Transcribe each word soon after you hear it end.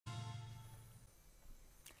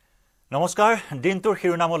নমস্কাৰ দিনটোৰ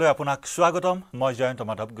শিৰোনামলৈ আপোনাক স্বাগতম মই জয়ন্ত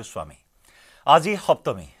মাধৱ গোস্বামী আজি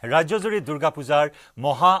সপ্তমী ৰাজ্যজুৰি দুৰ্গা পূজাৰ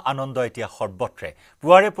মহা আনন্দ এতিয়া সৰ্বত্ৰে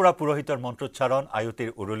পুৱাৰে পৰা পুৰোহিতৰ মন্ত্ৰোচ্চাৰণ আয়ুতিৰ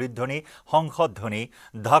উৰুলিধ্বনি সংসদ ধ্বনি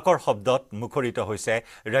ঢাকৰ শব্দত মুখৰিত হৈছে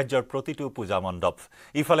ৰাজ্যৰ প্ৰতিটো পূজা মণ্ডপ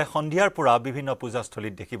ইফালে সন্ধিয়াৰ পৰা বিভিন্ন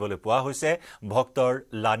পূজাস্থলীত দেখিবলৈ পোৱা হৈছে ভক্তৰ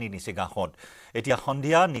লানি নিচিগাহত এতিয়া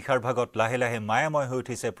সন্ধিয়া নিখাৰ ভাগত লাহে লাহে মায়াময় হৈ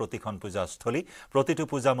উঠিছে প্ৰতিখন পূজাস্থলী প্ৰতিটো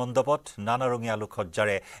পূজা মণ্ডপত নানাৰঙীয়া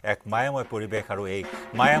আলোকসজ্জাৰে এক মায়াময় পৰিৱেশ আৰু এই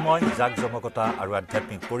মায়াময় জাকজমকতা আৰু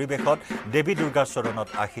আধ্যাত্মিক পৰিৱেশত দেৱী দুৰ্গাৰ চৰণত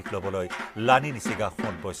আশীষ লবলৈ লানি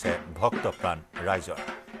নিচিগাহত বৈছে ভক্তপ্ৰাণ ৰাইজৰ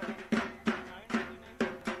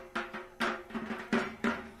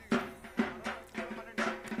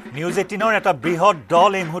News18 এটা বৃহৎ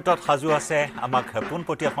দল এই মুহূৰ্তত সাজু আছে আমাক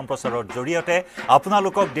পোনপটীয়া সম্প্ৰচাৰৰ জৰিয়তে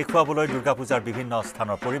আপোনালোকক দেখুৱাবলৈ দুৰ্গা পূজাৰ বিভিন্ন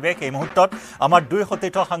স্থানৰ পৰিৱেশ এই মুহূৰ্তত আমাৰ দুই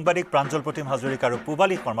সতীৰ্থ সাংবাদিক প্ৰাঞ্জল প্ৰতিম হাজৰিকা আৰু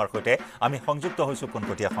পুবালী শৰ্মাৰ সৈতে আমি সংযুক্ত হৈছো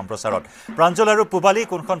পোনপটীয়া সম্প্ৰচাৰত প্ৰাঞ্জল আৰু পুবালী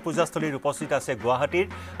কোনখন পূজাস্থলীৰ উপস্থিত আছে গুৱাহাটীৰ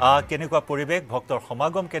কেনেকুৱা পৰিৱেশ ভক্তৰ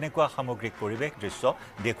সমাগম কেনেকুৱা সামগ্ৰিক পৰিৱেশ দৃশ্য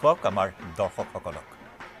দেখুৱাওক আমাৰ দৰ্শকসকলক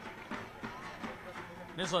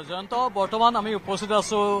নিশ্চয় জয়ন্ত বৰ্তমান আমি উপস্থিত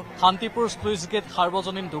আছো শান্তিপুৰ স্লুইচ গেট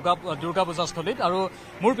সাৰ্বজনীন দুৰ্গা পূজাস্থলীত আৰু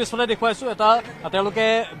মোৰ পিছফালে দেখুৱাইছো এটা তেওঁলোকে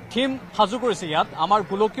থিম সাজু কৰিছে ইয়াত আমাৰ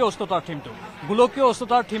গোলকীয়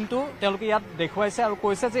উষ্ণতাৰ থিমটো তেওঁলোকে ইয়াত দেখুৱাইছে আৰু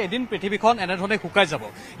কৈছে যে এদিন পৃথিৱীখন এনেধৰণে শুকাই যাব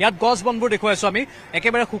ইয়াত গছ বনবোৰ দেখুৱাইছো আমি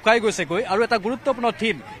একেবাৰে শুকাই গৈছেগৈ আৰু এটা গুৰুত্বপূৰ্ণ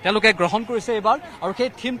থিম তেওঁলোকে গ্ৰহণ কৰিছে এইবাৰ আৰু সেই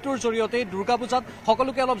থিমটোৰ জৰিয়তে দুৰ্গা পূজাত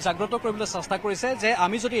সকলোকে অলপ জাগ্ৰত কৰিবলৈ চেষ্টা কৰিছে যে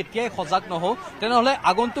আমি যদি এতিয়াই সজাগ নহওঁ তেনেহ'লে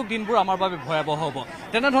আগন্তুক দিনবোৰ আমাৰ বাবে ভয়াৱহ হ'ব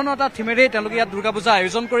তেনেধৰণৰ এটা থিমেৰে তেওঁলোকে ইয়াত দুৰ্গা পূজা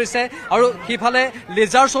আয়োজন কৰিছে আৰু সিফালে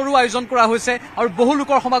লেজাৰ শ্ব'ৰো আয়োজন কৰা হৈছে আৰু বহু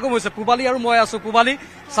লোকৰ সমাগম হৈছে পুবালী আৰু মই আছো পুবালী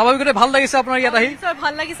স্বাভাৱিকতে ভাল লাগিছে আপোনাৰ ইয়াত আহি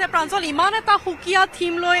ভাল লাগিছে প্ৰাঞ্জল ইমান এটা সুকীয়া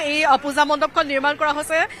থিম লৈ এই পূজা মণ্ডপখন নিৰ্মাণ কৰা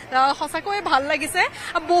হৈছে সঁচাকৈ ভাল লাগিছে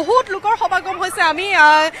বহুত লোকৰ সমাগম হৈছে আমি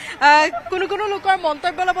কোনো লোকৰ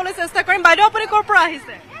মন্তব্য ল'বলৈ চেষ্টা কৰিম বাইদেউ আপুনি ক'ৰ পৰা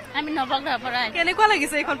আহিছে আমি নবগৰ পৰা কেনেকুৱা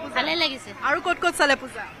লাগিছে এইখন পূজা ভালে লাগিছে আৰু ক'ত চালে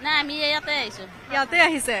পূজা না আমি ইয়াতে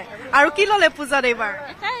আহিছে আৰু কি ল'লে পূজাত এইবাৰ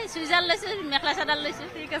এটা সুইজাৰ লৈছো মেখলা চাদৰ লৈছো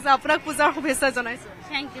ঠিক আছে আপোনাক পূজাৰ শুভেচ্ছা জনাইছো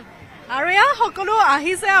থ্যাংক ইউ আৰু এয়া সকলো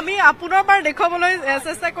আহিছে আমি পুনৰবাৰ দেখুৱাবলৈ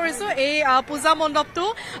চেষ্টা কৰিছো এই পূজা মণ্ডপটো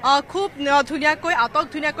খুব ধুনীয়াকৈ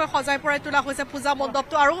ধুনীয়াকৈ সজাই পৰাই তোলা হৈছে পূজা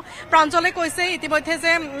মণ্ডপটো আৰু প্ৰাঞ্জলে কৈছে ইতিমধ্যে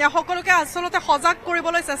যে সকলোকে আচলতে সজাগ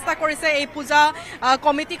কৰিবলৈ চেষ্টা কৰিছে এই পূজা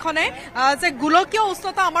কমিটিখনে যে গোলকীয়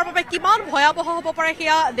উষ্ণতা আমাৰ বাবে কিমান ভয়াৱহ হ'ব পাৰে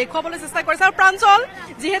সেয়া দেখুৱাবলৈ চেষ্টা কৰিছে আৰু প্ৰাঞ্জল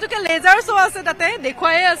যিহেতুকে লেজাৰ শ্ব' আছে তাতে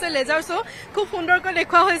দেখুৱাই আছে লেজাৰ শ্ব' খুব সুন্দৰকৈ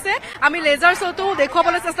দেখুওৱা হৈছে আমি লেজাৰ শ্ব'টো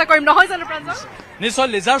দেখুৱাবলৈ চেষ্টা কৰিম নহয় জানো প্ৰাঞ্জল নিশ্চয়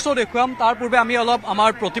লেজাৰ শ্ব' দেখুৱাম তাৰ পূৰ্বে আমি অলপ আমাৰ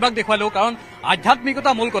প্ৰতিভাক দেখুৱালো কাৰণ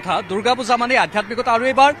আধ্যাত্মিকতা মূল কথা দুৰ্গা পূজা মানে আধ্যাত্মিকতা আৰু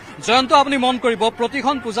এইবাৰ জয়ন্ত আপুনি মন কৰিব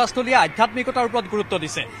প্ৰতিখন পূজাস্থলীয়ে আধ্যাত্মিকতাৰ ওপৰত গুৰুত্ব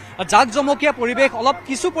দিছে জাক জমকীয়া পৰিৱেশ অলপ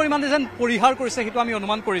কিছু পৰিমাণে যেন পৰিহাৰ কৰিছে সেইটো আমি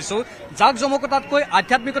অনুমান কৰিছো জাক জমকতাতকৈ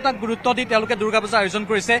আধ্যাত্মিকতাক গুৰুত্ব দি তেওঁলোকে দুৰ্গা পূজা আয়োজন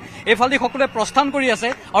কৰিছে এইফালে সকলোৱে প্ৰস্থান কৰি আছে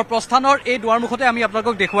আৰু প্ৰস্থানৰ এই দুৱাৰমুখতে আমি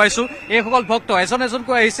আপোনালোকক দেখুৱাইছো এইসকল ভক্ত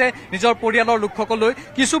এজনকৈ আহিছে নিজৰ পৰিয়ালৰ লোকসকললৈ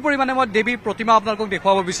কিছু পৰিমাণে মই দেৱীৰ প্ৰতিমা আপোনালোকক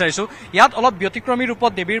দেখুৱাব বিচাৰিছো ইয়াত অলপ ব্যতিক্ৰমী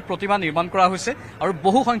ৰূপত দেৱীৰ প্ৰতিমা নিৰ্মাণ কৰা হৈছে আৰু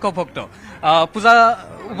বহু সংখ্যক ভক্ত পূজা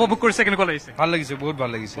উপভোগ কৰিছে কেনেকুৱা লাগিছে ভাল লাগিছে বহুত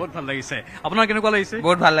ভাল লাগিছে আপোনাৰ কেনেকুৱা লাগিছে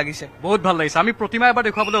বহুত ভাল লাগিছে আমি প্ৰতিমা এবাৰ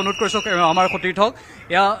দেখুৱাবলৈ অনুৰোধ কৰিছো আমাৰ সতীৰ্থক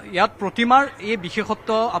ইয়াত প্ৰতিমাৰ এই বিশেষত্ব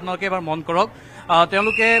আপোনালোকে এবাৰ মন কৰক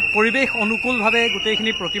তেওঁলোকে পৰিৱেশ অনুকূলভাৱে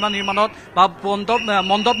গোটেইখিনি প্ৰতিমা নিৰ্মাণত বা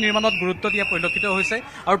মণ্ডপ নিৰ্মাণত গুৰুত্ব দিয়া পৰিলক্ষিত হৈছে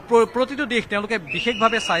আৰু প্ৰতিটো দিশ তেওঁলোকে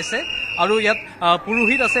বিশেষভাৱে চাইছে আৰু ইয়াত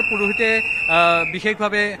পুৰোহিত আছে পুৰোহিতে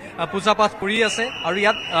বিশেষভাৱে পূজা পাঠ কৰি আছে আৰু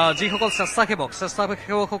ইয়াত যিসকল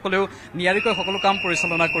স্বেচ্ছাসেৱকসকলেও নিয়াৰিকৈ সকলো কাম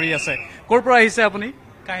পৰিচালনা কৰি আছে ক'ৰ পৰা আহিছে আপুনি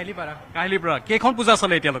কাহিলীৰ পৰা কেইখন পূজা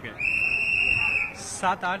চলে এতিয়ালৈকে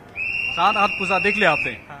 7-8 পূজা देखले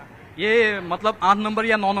आपने ये मतलब 8 नंबर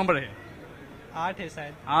या 9 नंबर है 8 है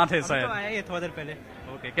शायद 8 है शायद तो आया ये थोड़ा देर पहले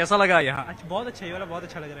ओके कैसा लगा यहाँ बहुत अच्छा ये वाला बहुत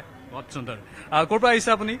अच्छा लग रहा है बहुत सुंदर ক'ৰ পৰা আহিছে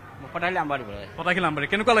আপুনি পটাখিল আম্বাৰী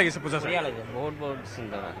কেনেকুৱা লাগিছে পূজা बहुत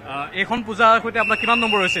सुंदर এইখন পূজাৰ সৈতে আপোনাৰ কিমান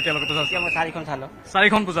নম্বৰ হৈছে এতিয়ালৈকে পূজা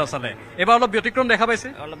 4খন পূজা চালে এবাৰ অলপ ব্যতিক্ৰম দেখা পাইছে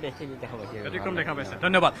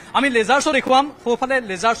ধন্যবাদ আমি লেজাৰ শ্ব' দেখুৱাম সোঁফালে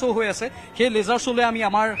লেজাৰ শ্ব' হৈ আছে সেই লেজাৰ শ্ব'লৈ আমি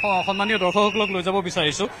আমাৰ সন্মানীয় দৰ্শকসকলক লৈ যাব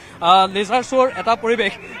বিচাৰিছো লেজাৰ শ্ব'ৰ এটা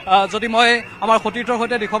পৰিৱেশ যদি মই আমাৰ সতীৰ্থৰ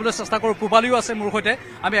সৈতে দেখুৱাবলৈ চেষ্টা কৰোঁ পুবালীও আছে মোৰ সৈতে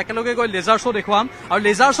আমি একেলগে গৈ লেজাৰ শ্ব' দেখুৱাম আৰু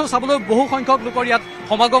লেজাৰ শ্ব' চাবলৈ বহু সংখ্যক লোকৰ ইয়াত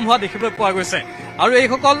সমাগম হোৱা দেখিবলৈ পোৱা গৈছে আৰু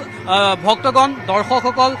এইসকল ভক্তগণ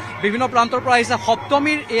দৰ্শকসকল বিভিন্ন প্ৰান্তৰ পৰা আহিছে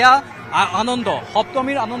সপ্তমীৰ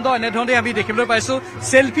আনন্দ এনেধৰণে আমি দেখিবলৈ পাইছো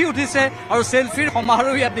সেলফি উঠিছে আৰু সেলফিৰ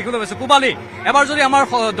সমাৰোহ ইয়াত দেখিবলৈ পাইছো পুবালী এবাৰ যদি আমাৰ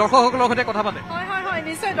দৰ্শকসকলৰ সৈতে কথা পাতে হয়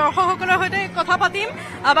নিশ্চয় দৰ্শকসকলৰ সৈতে কথা পাতিম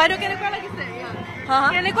বাইদেউ কেনেকুৱা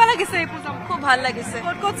লাগিছে এই পূজা খুব ভাল লাগিছে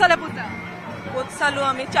ক'ত চালে পূজা বহুত চালো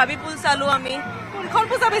আমি চাবি পুল চালো আমি কোনখন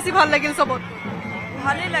পূজা বেছি ভাল লাগিল চবত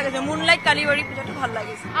ভালেই লাগিছে মুনলাইট কালিবাৰী পূজাটো ভাল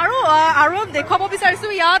লাগিছে আৰু দেখুৱাব বিচাৰিছো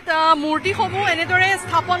ইয়াত মূৰ্তিসমূহ এনেদৰে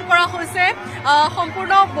স্থাপন কৰা হৈছে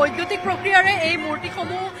সম্পূৰ্ণ বৈদ্যুতিক প্ৰক্ৰিয়াৰে এই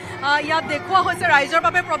মূৰ্তিসমূহ ইয়াত দেখুওৱা হৈছে ৰাইজৰ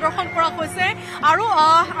বাবে প্ৰদৰ্শন কৰা হৈছে আৰু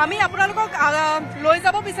আমি আপোনালোকক লৈ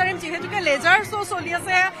যাব বিচাৰিম যিহেতুকে লেজাৰ শ্ব' চলি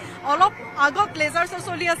আছে অলপ আগত লেজাৰ শ্ব'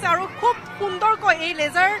 চলি আছে আৰু খুব সুন্দৰকৈ এই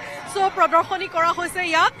লেজাৰ শ্ব' প্ৰদৰ্শনী কৰা হৈছে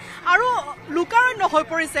ইয়াত আৰু লোকাৰণ্য হৈ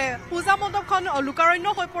পৰিছে পূজা মণ্ডপখন লোকাৰণ্য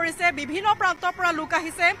হৈ পৰিছে বিভিন্ন প্ৰান্তৰ পৰা লোক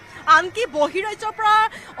আহিছে আনকি বহিৰাজ্যৰ পৰা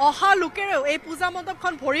অহা লোকেৰেও এই পূজা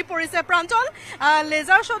মণ্ডপখন ভৰি পৰিছে প্ৰাঞ্জল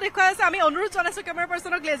লেজাৰ শ্ব' দেখুৱাই আছে আমি অনুৰোধ জনাইছো কেমেৰা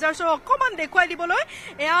পাৰ্চনক লেজাৰ শ্ব' অকণমান দেখুৱাই দিবলৈ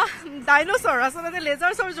এয়া ডাইন'ছৰ আচলতে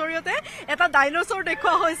লেজাৰ শ্ব'ৰ জৰিয়তে এটা ডাইন'ছৰ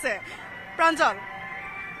দেখুওৱা হৈছে প্ৰাঞ্জল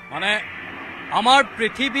মানে আমাৰ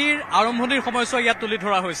পৃথিৱীৰ আৰম্ভণিৰ সময়ছোৱা ইয়াত তুলি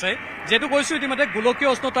ধৰা হৈছে যেটো কৈছো ইতিমধ্যে গোলকীয়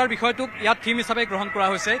উষ্ণতাৰ বিষয়টোক ইয়াত থিম হিচাপে গ্ৰহণ কৰা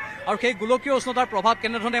হৈছে আৰু সেই গোলকীয় উষ্ণতাৰ প্ৰভাৱ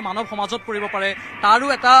কেনেধৰণে মানৱ সমাজত পৰিব পাৰে তাৰো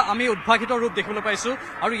এটা আমি উদ্ভাসিত ৰূপ দেখিবলৈ পাইছো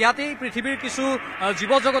আৰু ইয়াতেই পৃথিৱীৰ কিছু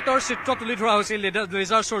জীৱ জগতৰ চিত্ৰ তুলি ধৰা হৈছে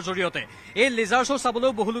লেজাৰ শ্ব'ৰ জৰিয়তে এই লেজাৰ শ্ব'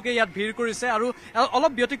 চাবলৈও বহু লোকে ইয়াত ভিৰ কৰিছে আৰু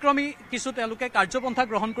অলপ ব্যতিক্ৰমী কিছু তেওঁলোকে কাৰ্যপন্থা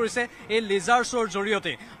গ্ৰহণ কৰিছে এই লেজাৰ শ্ব'ৰ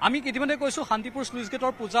জৰিয়তে আমি ইতিমধ্যে কৈছো শান্তিপুৰ স্লুইচ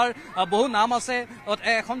গেটৰ পূজাৰ বহু নাম আছে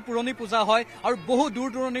এখন পুৰণি পূজা হয় আৰু বহু দূৰ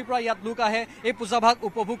দূৰণিৰ পৰা ইয়াত লোক আহে এই পূজাভাগ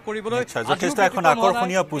উপভোগ কৰিবলৈ যথেষ্ট এখন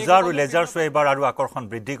আকৰ্ষণীয় পূজা আৰু লেজাৰ শ্ব' এইবাৰ আৰু আকৰ্ষণ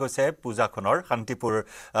বৃদ্ধি হৈছে পূজাখনৰ শান্তিপুৰ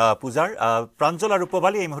পূজাৰ প্ৰাঞ্জল আৰু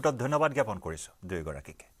পবালী এই মুহূৰ্তত ধন্যবাদ জ্ঞাপন কৰিছো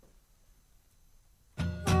দুয়োগৰাকীকে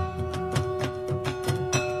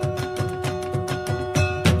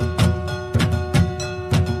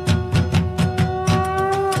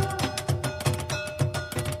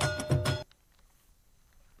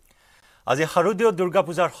আজি শাৰদীয় দুৰ্গা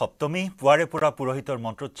পূজাৰ সপ্তমী পুৱাৰে পৰা পুৰোহিতৰ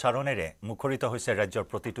মন্ত্ৰোচ্চাৰণেৰে মুখৰিত হৈছে ৰাজ্যৰ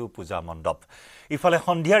প্ৰতিটো পূজা মণ্ডপ ইফালে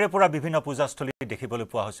সন্ধিয়াৰে পৰা বিভিন্ন পূজাস্থলী দেখিবলৈ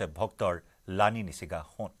পোৱা হৈছে ভক্তৰ লানি নিচিগা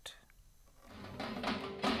হোঁট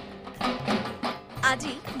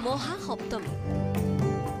আজি মহা সপ্তমী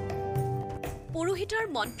পুৰোহিতৰ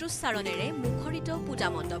মন্ত্ৰোচ্চাৰণেৰে মুখৰিত পূজা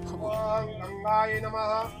মণ্ডপসমূহ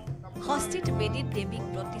ষষ্ঠীত বেদীত দেৱীক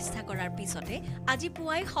প্ৰতিষ্ঠা কৰাৰ পিছতে আজি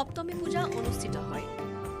পুৱাই সপ্তমী পূজা অনুষ্ঠিত হয়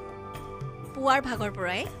পুৱাৰ ভাগৰ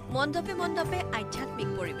পৰাই মণ্ডপে মণ্ডপে আধ্যাত্মিক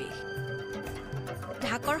পৰিৱেশ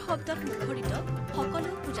ঢাকৰ শব্দত মুখৰিত সকলো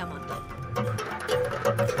পূজা মণ্ডপ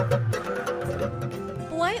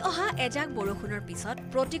পুৱাই অহা এজাক বৰষুণৰ পিছত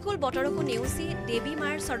প্ৰতিকূল বতৰকো নেওচি দেৱী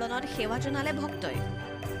মাৰ চৰণত সেৱা জনালে ভক্তই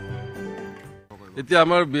এতিয়া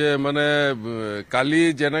আমাৰ মানে কালি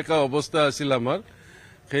যেনেকা অৱস্থা আছিল আমাৰ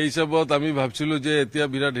সেই হিচাপত আমি ভাবছিলো যে এতিয়া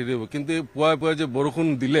বিৰাট হেৰি হ'ব কিন্তু পুৱাই পুৱাই যে বৰষুণ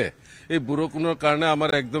দিলে এই বৰষুণৰ কাৰণে আমাৰ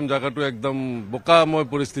একদম জায়গাটো একদম বোকাময়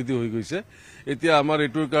পৰিস্থিতি হৈ গৈছে এতিয়া আমাৰ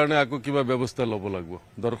এইটোৰ কাৰণে আকৌ কিবা ব্যৱস্থা ল'ব লাগিব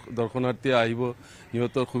দৰ্শনাৰ্থী আহিব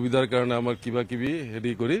সিহঁতৰ সুবিধাৰ কাৰণে আমাৰ কিবা কিবি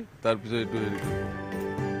হেৰি কৰি তাৰপিছত এইটো হেৰি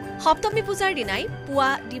সপ্তমী পূজাৰ দিনাই পুৱা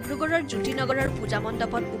ডিব্ৰুগড়ৰ জ্যোতিনগৰৰ পূজা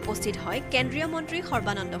মণ্ডপত উপস্থিত হয় কেন্দ্ৰীয় মন্ত্ৰী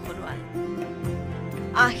সৰ্বানন্দ সোণোৱাল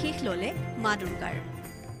আশীষ ললে মা দুৰ্গাৰ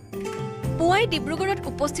পুৱাই ডিব্ৰুগড়ত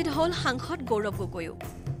উপস্থিত হল সাংসদ গৌৰৱ গগৈও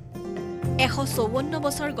 154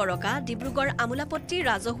 বছৰ গৰকা ডিব্ৰুগড় আমোলাপট্টি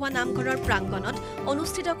ৰাজহুৱা নামঘৰৰ প্ৰাংগণত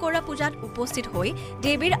অনুষ্ঠিত কৰা পূজাত উপস্থিত হৈ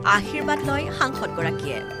দেৱীৰ আশীৰ্বাদ লয়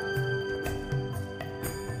সাংসদগৰাকীয়ে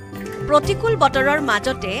প্ৰতিকূল বতৰৰ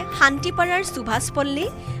মাজতে শান্তিপাৰাৰ সুভাষপল্লী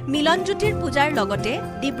মিলনজ্যোতিৰ পূজাৰ লগতে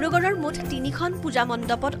ডিব্ৰুগড়ৰ মুঠ 3খন পূজা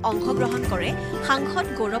মণ্ডপত অংশগ্ৰহণ কৰে সাংসদ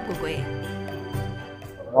গৌৰৱ গগৈয়ে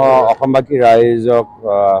অসমবাসী ৰাইজক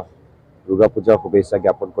দুৰ্গা পূজাৰ শুভেচ্ছা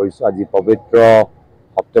জ্ঞাপন কৰিছো আজি পবিত্ৰ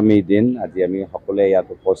সপ্তমী দিন আজি আমি সকলোৱে ইয়াত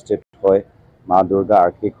উপস্থিত হৈ মা দুৰ্গা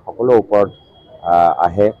আৰ্থিক সকলো ওপৰত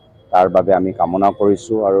আহে তাৰ বাবে আমি কামনা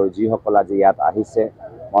কৰিছো আৰু যিসকল আজি ইয়াত আহিছে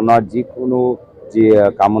মনৰ যিকোনো যি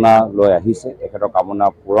কামনা লৈ আহিছে এখেতৰ কামনা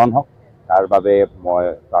পূৰণ হওক তাৰ বাবে মই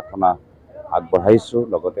প্ৰাৰ্থনা আগবঢ়াইছো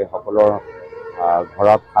লগতে সকলৰ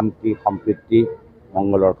ঘৰত শান্তি সম্প্ৰীতি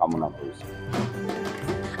মংগলৰ কামনা কৰিছো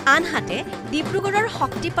আনহাতে ডিব্ৰুগড়ৰ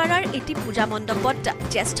শক্তিপাৰাৰ এটি পূজা মণ্ডপত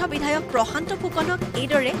জ্যেষ্ঠ বিধায়ক প্ৰশান্ত ফুকনক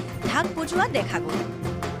এইদৰে ঢাক বজোৱা দেখা গ'ল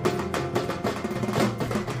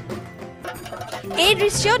এই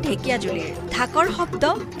দৃশ্য ঢেকিয়াজুলিৰ ঢাকৰ শব্দ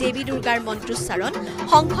দেৱী দুৰ্গাৰ মন্ত্ৰোচ্চাৰণ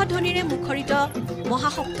শংখধ্বনিৰে মুখৰিত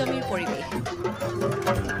মহাসপ্তমীৰ পৰিৱেশ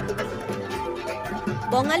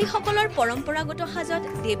বঙালীসকলৰ পৰম্পৰাগত সাজত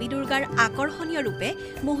দেৱী দুৰ্গাৰ আকৰ্ষণীয় ৰূপে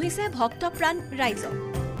মোহিছে ভক্তপ্ৰাণ ৰাইজক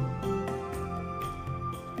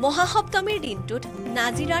মহাসপ্তমীৰ দিনটোত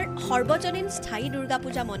নাজিৰাৰ সৰ্বজনীন স্থায়ী দুৰ্গা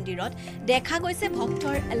পূজা মন্দিৰত দেখা গৈছে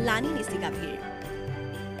ভক্তৰ লানি নিচিগা ভিৰ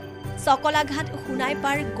সকলাঘাট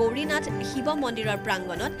সোণাইপাৰ গৌৰীনাথ শিৱ মন্দিৰৰ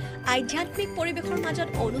প্ৰাংগণত আধ্যাত্মিক পৰিৱেশৰ মাজত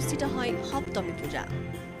অনুষ্ঠিত হয় সপ্তমী পূজা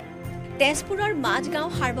তেজপুৰৰ মাজগাঁও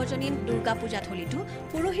সাৰ্বজনীন দুৰ্গা পূজা থলীতো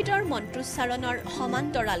পুৰোহিতৰ মন্ত্ৰোচ্চাৰণৰ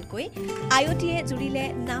সমান্তৰালকৈ আয়তীয়ে জুৰিলে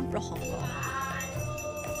নাম প্ৰসংগ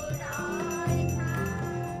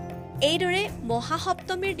এইদৰে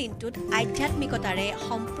মহাসপ্তমীৰ দিনটোত আধ্যাত্মিকতাৰে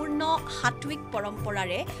সম্পূৰ্ণ সাত্বিক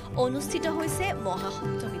পৰম্পৰাৰে অনুষ্ঠিত হৈছে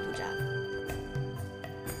মহাসপ্তমী পূজা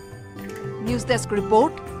news desk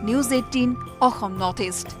report news 18 Assam north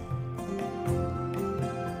east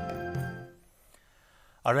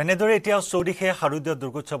আৰু এনেদৰে এতিয়া চৌদিশে শাৰদীয়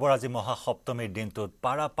দুৰ্গোৎসৱৰ আজি মহাসপ্তমীৰ দিনটোত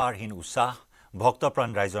পাৰাপাৰহীন উৎসাহ ভক্তপ্ৰাণ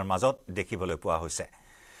ৰাইজৰ মাজত দেখিবলৈ পোৱা হৈছে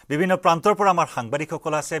বিভিন্ন প্ৰান্তৰ পৰা আমাৰ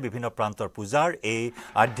সাংবাদিকসকল আছে বিভিন্ন প্ৰান্তৰ পূজাৰ এই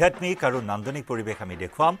আধ্যাত্মিক আৰু নান্দনিক পৰিৱেশ আমি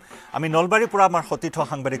দেখুৱাম আমি নলবাৰীৰ পৰা আমাৰ সতীৰ্থ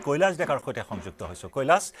সাংবাদিক কৈলাশ ডেকাৰ সৈতে সংযুক্ত হৈছোঁ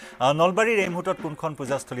কৈলাশ নলবাৰীৰ এই মুহূৰ্তত কোনখন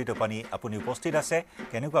পূজাস্থলীত আপুনি উপস্থিত আছে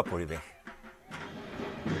কেনেকুৱা পৰিৱেশ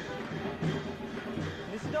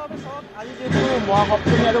আজি যেহেতু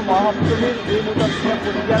মহাসপ্তমী আৰু মহাসপ্তমীৰ এই মুহূৰ্তত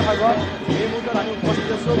সন্ধিয়াৰ ভাগত এই মুহূৰ্তত আমি উপস্থিত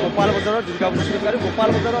আছোঁ গোপাল বজাৰৰ দুৰ্গা পূজাস্থলীত আৰু গোপাল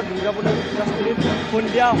বজাৰৰ দুৰ্গা পূজাস্থলীত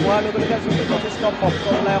সন্ধিয়া হোৱাৰ লগে লগে যিহেতু যথেষ্ট ভক্ত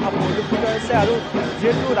ওলাই অহা পৰিলক্ষিত হৈছে আৰু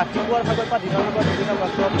যিহেতু ৰাতিপুৱাৰ ভাগত বা দিনৰ ভাগত বিভিন্ন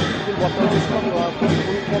প্ৰান্তত বতৰ কিছুমান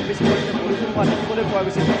কম বেছি পৰিমাণে বৰষুণ হোৱা দেখিবলৈ পোৱা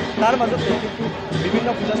গৈছিল তাৰ মাজতে কিন্তু বিভিন্ন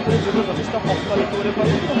পূজাস্থলীত যিহেতু যথেষ্ট ভক্ত দেখিবলৈ পোৱা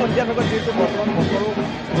গৈছিল সন্ধিয়াৰ ভাগত যিহেতু বৰ্তমান বতৰো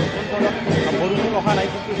বৰষুণ অহা নাই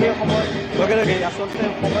কিন্তু সেই সময়ৰ লগে লগে আচলতে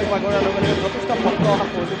সময় পাগৰাৰ লগে লগে যথেষ্ট ভক্ত অহা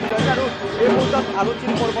পৰিলক্ষিত হৈছে আৰু এই মুহূৰ্তত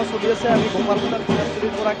আৰতিৰ পৰ্ব চলি আছে আমি গোপাল বজাৰ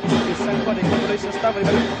পূজাস্থলীৰ পৰা কিছু দৃশ্যাংশ দেখিবলৈ চেষ্টা কৰিম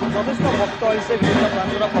যথেষ্ট ভক্ত হৈছে বিভিন্ন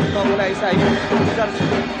প্ৰান্তৰ ভক্তসকলে আহিছে আহি পূজাৰ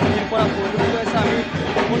ছবিৰ পৰা পৰিলক্ষিত হৈছে আমি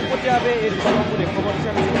পোনপটীয়াভাৱে এই দৃশ্যসমূহ দেখুৱাব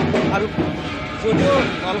বিচাৰিছোঁ আৰু যদিও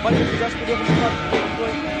নলবাৰীৰ পূজাস্থলীসমূহত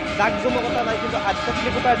বিশেষকৈ জাকজমকতা নাই কিন্তু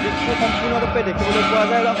আধ্যাত্মিকতাৰ দিশটো সম্পূৰ্ণৰূপে দেখিবলৈ পোৱা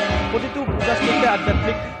যায় আৰু প্ৰতিটো পূজাস্থলীতে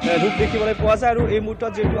আধ্যাত্মিক ৰূপ দেখিবলৈ পোৱা যায় আৰু এই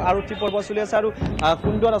মুহূৰ্তত যিহেতু আৰতি পৰ্ব চলি আছে আৰু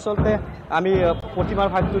সুন্দৰ আচলতে আমি প্ৰতিমাৰ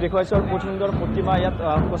ভাগটো দেখুৱাইছোঁ আৰু বহুত সুন্দৰ প্ৰতিমা ইয়াত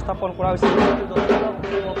উপস্থাপন কৰা হৈছে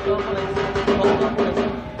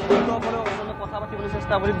কথা পাতিবলৈ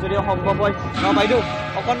চেষ্টা কৰিম যদিও সম্ভৱ হয় বাইদেউ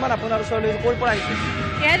অকণমান আপোনাৰ ওচৰলৈ ক'ৰ পৰা আহিছে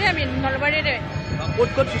ইয়াতে আমি নলবাৰীৰে ক'ত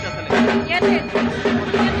ক'ত পূজা চলে ইয়াতে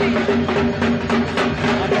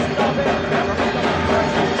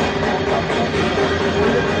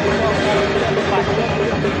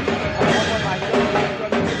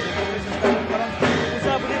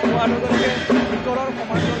ভিতৰৰ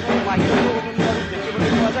সমাজৰ বাহিৰতো দেখিবলৈ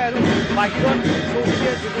পোৱা যায় আৰু বাহিৰত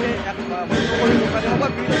চৌকিয়ে যিবোৰে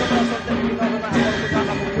বিভিন্ন ধৰণৰ আচলতে বিভিন্ন ধৰণৰ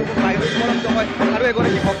সামগ্ৰীবোৰ বাহিৰত উপলব্ধ হয় আৰু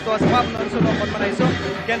এগৰাকী ভক্ত আছে মই আপোনাৰ ওচৰত অকণমান আহিছোঁ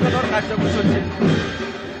কেন্দ্ৰৰ কাৰ্যসূচী চলিছে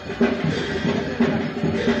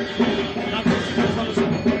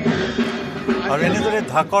আৰু এনেদৰে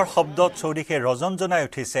ঢাকৰ শব্দত চৌদিশে ৰজন জনাই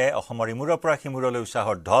উঠিছে অসমৰ ইমূৰৰ পৰা সিমূৰলৈ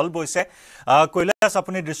উৎসাহৰ ঢল বৈছে কৈলাশ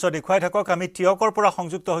আপুনি দৃশ্য দেখুৱাই থাকক আমি তিয়কৰ পৰা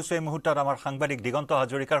সংযুক্ত হৈছোঁ এই মুহূৰ্তত আমাৰ সাংবাদিক দিগন্ত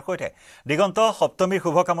হাজৰিকাৰ সৈতে দিগন্ত সপ্তমীৰ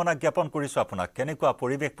শুভকামনা জ্ঞাপন কৰিছোঁ আপোনাক কেনেকুৱা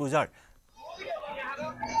পৰিৱেশ পূজাৰ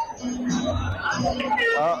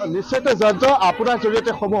নিশ্চয়তে জয়ন্ত আপোনাৰ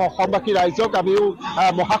জৰিয়তে সমূহ অসমবাসী ৰাইজক আমিও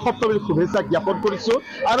মহাসপ্তমীৰ শুভেচ্ছা জ্ঞাপন কৰিছোঁ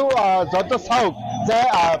আৰু জয়ন্ত চাওক যে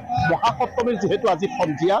মহাসপ্তমীৰ যিহেতু আজি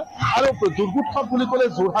সন্ধিয়া আৰু দুৰ্গোৎসৱ বুলি ক'লে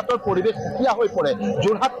যোৰহাটৰ পৰিৱেশ সুকীয়া হৈ পৰে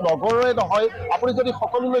যোৰহাট নগৰৰে নহয় আপুনি যদি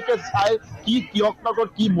সকলোলৈকে চাই কি তিয়ক নগৰ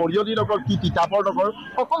কি মৰিয়নি নগৰ কি তিতাবৰ নগৰ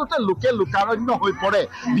সকলোতে লোকে লোকাৰণ্য হৈ পৰে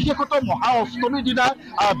বিশেষতঃ মহা অষ্টমীৰ দিনা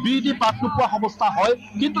বিধি পাঠ নোপোৱা অৱস্থা হয়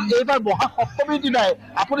কিন্তু এইবাৰ মহাসপ্তমীৰ দিনাই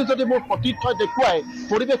আপুনি যদি মোৰ সতীৰ্থই দেখুৱাই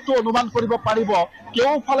পৰিৱেশটো অনুমান কৰিব পাৰিব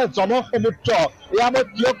কেওফালে জনসমুদ্ৰ এয়া মই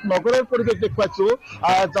তিয়ক নগৰৰ পৰিৱেশ দেখুৱাইছোঁ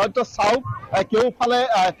জয়ন্ত চাওক কেওফালে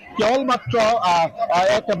কেৱল মাত্ৰ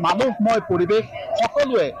এক মানুহময় পৰিৱেশ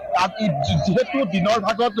সকলোৱে যিহেতু দিনৰ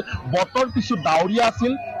ভাগত বতৰ কিছু ডাৱৰীয়া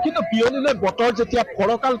আছিল কিন্তু বিয়লিলৈ বতৰ যেতিয়া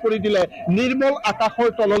ফৰকাল কৰি দিলে নিৰ্মল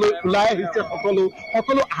আকাশৰ তললৈ ওলাই আহিছে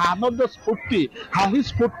সকলো আনন্দ স্ফূৰ্তি হাঁহি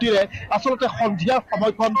স্ফূৰ্তিৰে আচলতে সন্ধিয়াৰ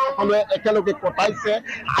সময়খন সকলোৱে একেলগে কটাইছে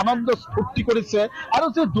আনন্দ স্ফূৰ্তি কৰিছে আৰু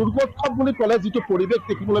যে দুৰ্গোৎসৱ বুলি ক'লে যিটো পৰিৱেশ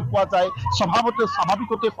দেখিবলৈ পোৱা যায়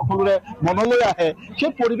স্বাভাৱিকতে সকলোৰে মনলৈ আহে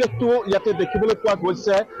সেই পৰিৱেশটো ইয়াতে দেখিবলৈ পোৱা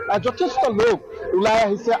গৈছে যথেষ্ট লোক ওলাই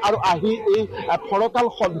আহিছে আৰু আহি এই ফৰকাল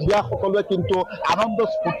সন্ধিয়া সকলোৱে কিন্তু আনন্দ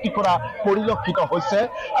স্ফূৰ্তি কৰা পৰিলক্ষিত হৈছে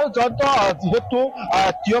আৰু জয়ন্ত যিহেতু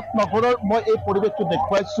তিয়ক নগৰৰ মই এই পৰিৱেশটো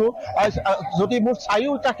দেখুৱাইছোঁ যদি মোৰ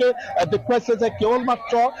চাৰিওটাকে দেখুৱাইছে যে কেৱল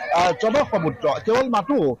মাত্ৰ জনসমুদ্ৰ কেৱল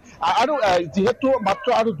মানুহ আৰু যিহেতু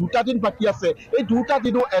মাত্ৰ আৰু দুটা দিন বাকী আছে এই দুটা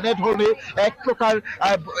দিনো এনেধৰণে এক প্ৰকাৰ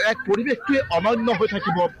এক পৰিৱেশটোৱে অনন্য হৈ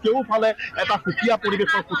থাকিব কেওফালে এটা সুকীয়া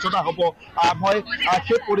পৰিৱেশৰ সূচনা হ'ব মই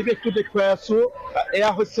সেই পৰিৱেশটো দেখুৱাই আছোঁ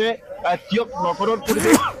এয়া হৈছে তিয়ক নগৰৰ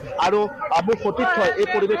পৰিৱেশ আৰু মোৰ সতীৰ্থ এই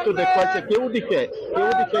পৰিৱেশটো দেখুৱাইছে কেউ দিশে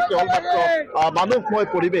কেৱল মাত্ৰ মানুহময়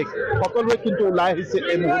পৰিৱেশ সকলোৱে কিন্তু ওলাই আহিছে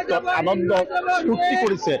এই মুহূৰ্তত আনন্দ স্ফূৰ্তি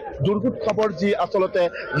কৰিছে দুৰ্গোৎসৱৰ যি আচলতে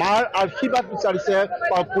মাৰ আশীৰ্বাদ বিচাৰিছে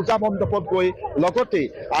পূজা মণ্ডপত গৈ লগতে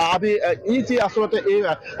আমি ই যি আচলতে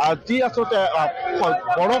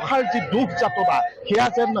বৰষাৰ যি দুখ যাতনা সেয়া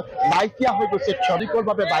যেন নাইকিয়া হৈ গৈছে ক্ষণিকৰ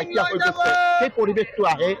বাবে নাইকিয়া হৈ গৈছে সেই পৰিৱেশটো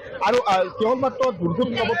আহে আৰু কেৱল মাত্ৰ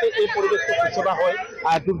দুৰ্গোৎসৱতে এই পৰিৱেশটো সূচনা হয়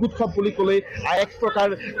দুৰ্গোৎসৱ বুলি ক'লে এক প্ৰকাৰ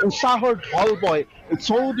উৎসাহৰ ঢল বয়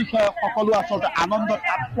চৌদিশে সকলো আচলতে আনন্দত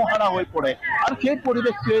আত্মহাৰা হৈ পৰে আৰু সেই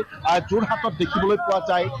পৰিৱেশটোৱে যোৰহাটত দেখিবলৈ পোৱা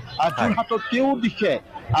যায় যোৰহাটৰ কেউ দিশে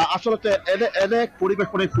আচলতে এনে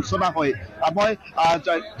পৰিৱেশৰে সূচনা হয় মই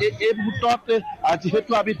এই মুহূৰ্তত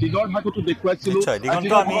যিহেতু আমি দিনৰ ভাগতো দেখুৱাইছিলো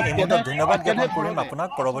ধন্যবাদ জ্ঞাপন কৰিম আপোনাক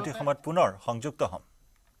পৰৱৰ্তী সময়ত পুনৰ সংযুক্ত হ'ম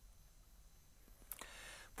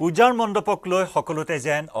পূজাৰ মণ্ডপক লৈ সকলোতে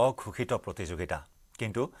যেন অঘোষিত প্ৰতিযোগিতা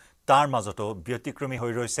কিন্তু তাৰ মাজতো ব্যতিক্ৰমী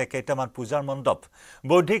হৈ ৰৈছে কেইটামান পূজাৰ মণ্ডপ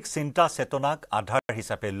বৌদ্ধিক চিন্তা চেতনাক আধাৰ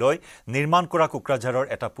হিচাপে লৈ নিৰ্মাণ কৰা কোকৰাঝাৰৰ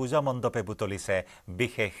এটা পূজা মণ্ডপে বুটলিছে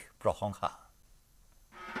বিশেষ প্ৰশংসা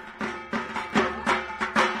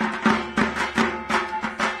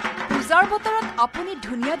পূজাৰ বতৰত আপুনি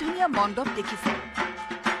ধুনীয়া ধুনীয়া মণ্ডপ দেখিছে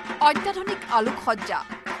অত্যাধুনিক আলোকসজ্জা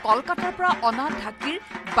কলকাতাৰ পৰা অনা ঢাকিৰ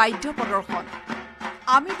বাদ্য প্ৰদৰ্শন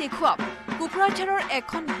আমি দেখুৱাম কোকৰাঝাৰৰ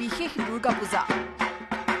এখন বিশেষ দুৰ্গা পূজা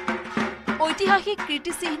ঐতিহাসিক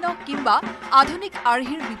কীৰ্তিচিহ্ন কিংবা আধুনিক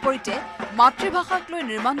আৰ্হিৰ বিপৰীতে মাতৃভাষাক লৈ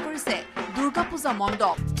নিৰ্মাণ কৰিছে দুৰ্গা পূজা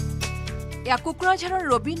মণ্ডপ এয়া কোকৰাঝাৰৰ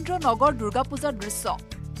ৰবীন্দ্ৰ নগৰ দুৰ্গা পূজাৰ দৃশ্য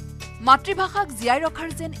মাতৃভাষাক জীয়াই ৰখাৰ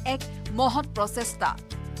যেন এক মহৎ প্ৰচেষ্টা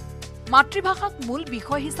মাতৃভাষাক মূল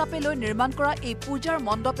বিষয় হিচাপে লৈ নিৰ্মাণ কৰা এই পূজাৰ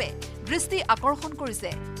মণ্ডপে দৃষ্টি আকৰ্ষণ কৰিছে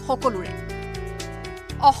সকলোৰে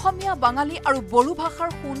অসমীয়া বাঙালী আৰু বড়ো ভাষাৰ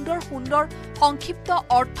সুন্দৰ সুন্দৰ সংক্ষিপ্ত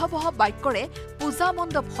অৰ্থবহ বাক্যৰে পূজা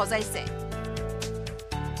মণ্ডপ সজাইছে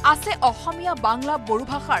আছে অসমীয়া বাংলা বড়ো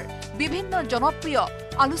ভাষাৰ বিভিন্ন জনপ্ৰিয়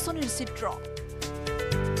আলোচনীৰ চিত্ৰ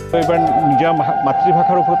এবাৰ নিজৰ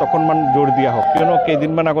মাতৃভাষাৰ ওপৰত অকণমান জোৰ দিয়া হওক কিয়নো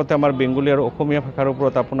কেইদিনমান আগতে আমাৰ বেংগলী আৰু অসমীয়া ভাষাৰ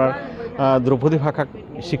ওপৰত আপোনাৰ দ্ৰৌপদী ভাষাক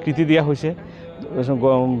স্বীকৃতি দিয়া হৈছে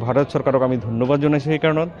ভাৰত চৰকাৰক আমি ধন্যবাদ জনাইছোঁ সেই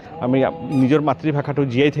কাৰণত আমি নিজৰ মাতৃভাষাটো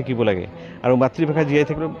জীয়াই থাকিব লাগে আৰু মাতৃভাষা জীয়াই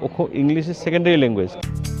থাকিলে ইংলিছ ইজ ছেকেণ্ডাৰী লেংগুৱেজ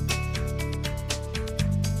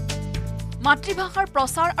মাতৃভাষাৰ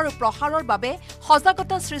প্ৰচাৰ আৰু প্ৰসাৰৰ বাবে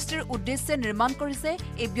সজাগতা সৃষ্টিৰ উদ্দেশ্যে নিৰ্মাণ কৰিছে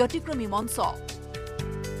এই ব্যতিক্ৰমী মঞ্চ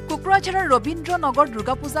কোকৰাঝাৰৰ ৰবীন্দ্ৰ নগৰ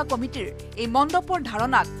দুৰ্গা পূজা কমিটিৰ এই মণ্ডপৰ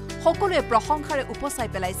ধাৰণাক সকলোৱে প্ৰশংসাৰে উপচাই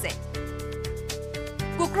পেলাইছে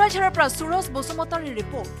কোকৰাঝাৰৰ পৰা সুৰজ বসুমতাৰীৰ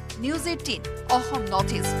report news 18 Assam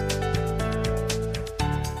north east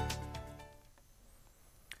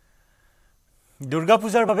Durga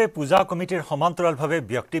পূজাৰ বাবে পূজা কমিটিৰ সমান্তৰালভাৱে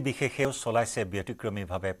ব্যক্তি বিশেষেও চলাইছে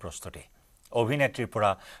ব্যতিক্ৰমীভাৱে প্ৰস্তুতি অভিনেত্ৰীৰ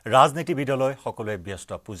পৰা ৰাজনীতিবিদলৈ সকলোৱে ব্যস্ত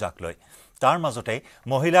পূজাক লৈ তাৰ মাজতে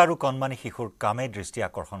মহিলা আৰু কণমানি শিশুৰ কামে দৃষ্টি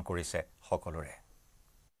আকৰ্ষণ কৰিছে সকলোৰে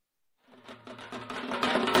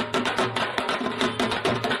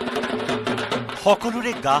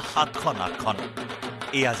সকলোৰে গা হাতখন আঠখন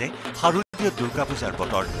এয়া যে শাৰদীয় দুৰ্গা পূজাৰ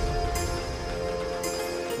বতৰ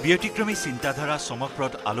ব্যতিক্ৰমী চিন্তাধাৰা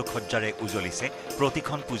চমকপ্ৰদ আলোকসজ্জাৰে উজলিছে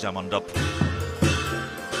প্ৰতিখন পূজা মণ্ডপ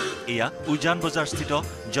এয়া উজান বজাৰস্থিত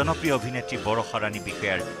জনপ্ৰিয় অভিনেত্ৰী বৰষাৰাণী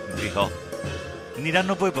বিষয়াৰ গৃহ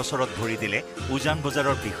 ৯৯ বছৰত ভৰি দিলে উজান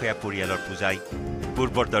বজাৰৰ বিষয়া পৰিয়ালৰ পূজাই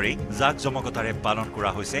পূৰ্বৰ দৰেই জাক জমকতাৰে পালন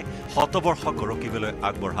কৰা হৈছে শতবৰ্ষ গৰকিবলৈ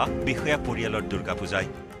আগবঢ়া বিষয়া পৰিয়ালৰ দুৰ্গা পূজাই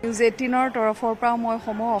নিউজ 18ৰ তৰফৰ পৰা মই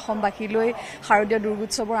অসমবাসীলৈ শাৰদীয়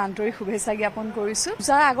দুৰ্গোৎসৱৰ আন্তৰিক শুভেচ্ছা জ্ঞাপন কৰিছোঁ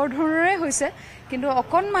পূজা আগৰ ধৰণৰে হৈছে কিন্তু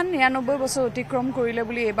অকণমান ৯৯ বছৰ অতিক্ৰম কৰিলে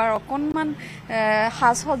বুলি এবাৰ অকণমান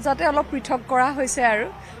সাজসজ্জাতে অলপ পৃথক কৰা হৈছে আৰু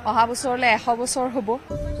অহা বছৰলৈ ১০০ বছৰ হ'ব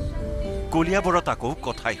কলিয়াবৰত আকৌ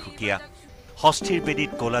কথাই সুকীয়া ষষ্ঠীৰ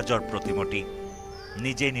বেদীত কলাজৰ প্ৰতিমূৰ্তি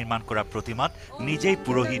নিজে নিৰ্মাণ কৰা প্ৰতিমাত নিজেই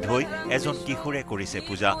পুৰোহিত হৈ এজন কিশোৰে কৰিছে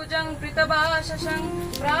পূজা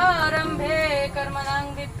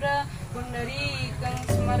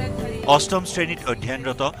অষ্টম শ্ৰেণীত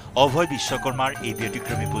অধ্যয়নৰত অভয় বিশ্বকৰ্মাৰ এই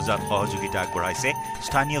ব্যতিক্ৰমী পূজাত সহযোগিতা আগবঢ়াইছে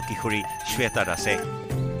স্থানীয় কিশোৰী শ্বেতা দাসে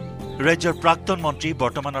ৰাজ্যৰ প্ৰাক্তন মন্ত্ৰী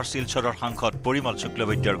বৰ্তমানৰ শিলচৰৰ সাংসদ পৰিমল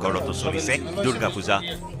শুক্লবৈদ্যৰ ঘৰতো চলিছে দুৰ্গা পূজা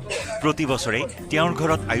প্ৰতি বছৰে তেওঁৰ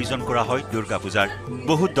ঘৰত আয়োজন কৰা হয় দুৰ্গা পূজাৰ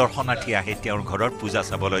বহুত দৰ্শনাৰ্থী আহে তেওঁৰ ঘৰৰ পূজা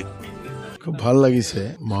চাবলৈ খুব ভাল লাগিছে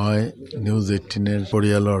মই নিউজ 18ৰ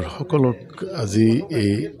পৰিয়ালৰ সকলোক আজি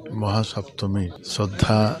এই মহা সপ্তমী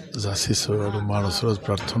শ্ৰদ্ধা যাচিছোঁ আৰু মাৰ ওচৰত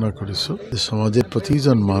প্ৰাৰ্থনা কৰিছোঁ যে সমাজৰ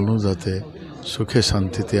প্ৰতিজন মানুহ যাতে সুখে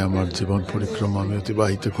শান্তিতে আমাৰ জীৱন পৰিক্ৰমা আমি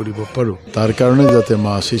অতিবাহিত কৰিব পাৰোঁ তাৰ কাৰণে যাতে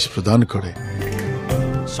মা আশীষ প্ৰদান কৰে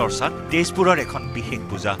চৰ্চাত তেজপুৰৰ এখন বিশেষ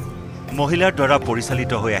পূজা মহিলাৰ দ্বাৰা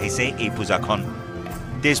পৰিচালিত হৈ আহিছে এই পূজাখন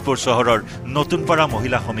তেজপুৰ চহৰৰ নতুনপাৰা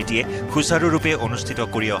মহিলা সমিতিয়ে সুচাৰুৰূপে অনুষ্ঠিত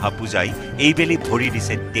কৰি অহা পূজাই এইবেলি ভৰি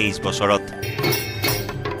দিছে 23 বছৰত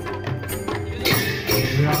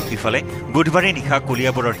ইফালে বুধবাৰে নিশা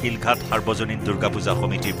কলিয়াবৰৰ হিলঘাট সাৰ্বজনীন দুৰ্গা পূজা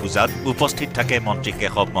সমিতিৰ পূজাত উপস্থিত থাকে মন্ত্ৰী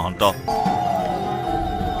কেশৱ মহন্ত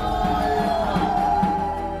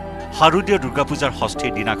শাৰদীয় দুৰ্গা পূজাৰ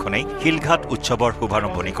ষষ্ঠীৰ দিনাখনেই হিলঘাট উৎসৱৰ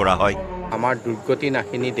শুভাৰম্ভণি কৰা হয় আমাৰ দুৰ্গতি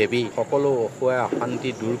নাশিনী দেৱী সকলো অসুৱাই অশান্তি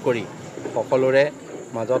দূৰ কৰি সকলোৰে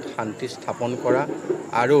মাজত শান্তি স্থাপন কৰা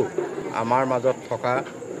আৰু আমাৰ মাজত থকা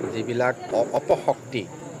যিবিলাক অপশক্তি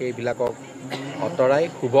সেইবিলাকক অতৰাই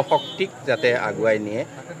শুভ শক্তিক যাতে আগুৱাই নিয়ে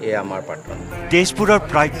এই আমাৰ প্ৰাৰ্থনা তেজপুৰৰ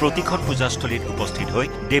প্ৰায় প্ৰতিখন পূজাস্থলীত উপস্থিত হৈ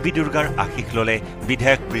দেৱী দুৰ্গাৰ আশীষ ল'লে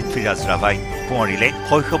বিধায়ক পৃথ্বীৰাজ ৰাভাই সোঁৱৰিলে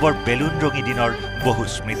শৈশৱৰ বেলুন ৰঙী দিনৰ বহু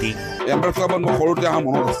স্মৃতি সৰুতে অহা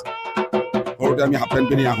মনত আছে সৰুতে আমি হাফ পেণ্ট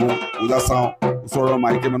পিন্ধি আহোঁ পূজা চাওঁ ওচৰৰ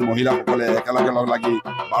মাইকী মহিলাসকলে একেলগে লগ লাগি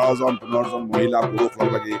 12জন 15জন মহিলা পুৰুষ লগ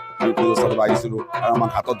লাগি আমি পূজা চাবলৈ আহিছিলোঁ আৰু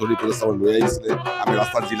আমাক হাতত ধৰি পূজা চাবলৈ লৈ আহিছিলে আমি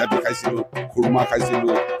ৰাস্তাত জিলাপি খাইছিলোঁ খুৰমা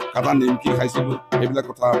খাইছিলোঁ কাটা নিমকি খাইছিলোঁ এইবিলাক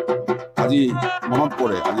কথা আজি মনত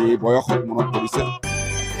পৰে আজি বয়সত মনত পৰিছে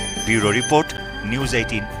bureau report news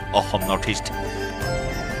 18 Assam north east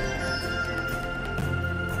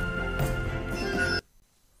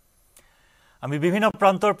আমি বিভিন্ন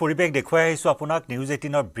প্ৰান্তৰ পৰিৱেশ দেখুৱাই আহিছোঁ আপোনাক নিউজ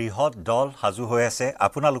 18ৰ বৃহৎ দল সাজু হৈ আছে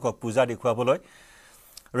আপোনালোকক পূজা দেখুৱাবলৈ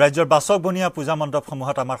ৰাজ্যৰ বাচক বনিয়া পূজা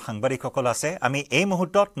মণ্ডপসমূহত আমাৰ সাংবাদিকসকল আছে আমি এই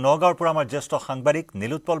মুহূৰ্তত নগাঁৱৰ পৰা আমাৰ জ্যেষ্ঠ সাংবাদিক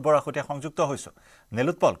নীলোৎপল বৰাৰ সৈতে সংযুক্ত হৈছোঁ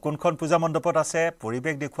নীলোৎপল কোনখন পূজা মণ্ডপত আছে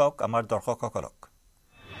পৰিৱেশ দেখুৱাওক আমাৰ দৰ্শকসকলক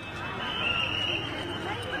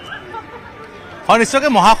হয় নিশ্চয়কৈ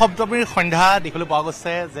মহাসপ্তমীৰ সন্ধ্যা দেখিবলৈ পোৱা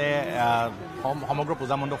গৈছে যে সমগ্ৰ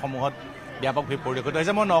পূজা মণ্ডপসমূহত ব্যাপক ভিৰ পৰিলক্ষিত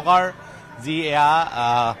হৈছে মই নগাঁৱৰ যি এয়া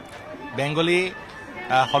বেংগলী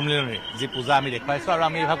সন্মিলনীৰ যি পূজা আমি দেখুৱাইছোঁ আৰু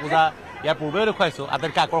আমি এইভাগ পূজা ইয়াৰ পূৰ্বেও দেখুৱাইছোঁ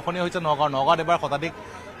আটাইতকৈ আকৰ্ষণীয় হৈছে নগাঁৱত এবাৰ শতাধিক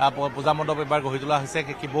পূজা মণ্ডপ এবাৰ গঢ়ি তোলা হৈছে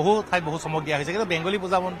বহু ঠাইত বহু চমক দিয়া হৈছে কিন্তু বেংগলী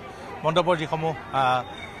পূজা মণ্ডপৰ যিসমূহ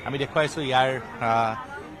আমি দেখুৱাইছোঁ ইয়াৰ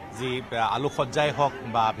যি আলোকসজ্জাই হওক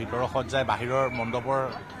বা ভিতৰৰ সজ্জাই বাহিৰৰ মণ্ডপৰ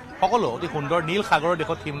সকলো অতি সুন্দৰ নীল সাগৰৰ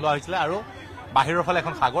দেশত থিম লোৱা হৈছিলে আৰু বাহিৰৰ ফালে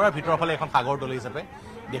এখন সাগৰ আৰু ভিতৰৰ ফালে এখন সাগৰ দলি হিচাপে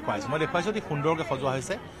দেখুৱাইছোঁ মই দেখুৱাইছোঁ অতি সুন্দৰকৈ সজোৱা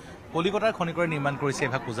হৈছে কলিকতাৰ খনিকৰে নিৰ্মাণ কৰিছে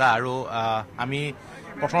এইভাগ পূজা আৰু আমি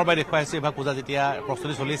প্ৰথমবাৰ দেখুৱাইছোঁ এইভাগ পূজা যেতিয়া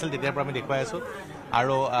প্ৰস্তুতি চলি আছিল তেতিয়াৰ পৰা আমি দেখুৱাই আছোঁ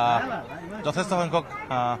আৰু যথেষ্ট সংখ্যক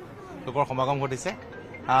লোকৰ সমাগম ঘটিছে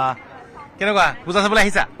কেনেকুৱা পূজা চাবলৈ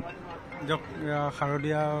আহিছা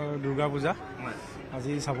শাৰদীয়া দুৰ্গা পূজা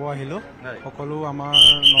আজি চাব আহিলোঁ সকলো আমাৰ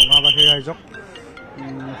নগাঁওবাসী ৰাইজক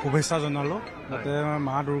শুভেচ্ছা জনালোঁ যাতে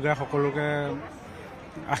মা দুৰ্গাই সকলোকে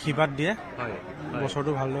আশীৰ্বাদ দিয়ে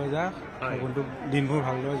বছৰটো ভালদৰে যাওক দিনবোৰ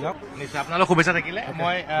ভালদৰে যাওক নিশ্চয় আপোনালোক শুভেচ্ছা থাকিলে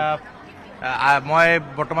মই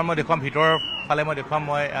বৰ্তমান মই দেখুৱাম ভিতৰৰ ফালে মই দেখুৱাম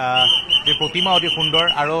মই যি প্ৰতিমা অতি সুন্দৰ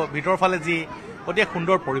আৰু ভিতৰৰ ফালে যি অতি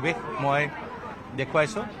সুন্দৰ পৰিৱেশ মই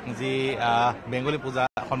দেখুৱাইছোঁ যি বেংগলী পূজা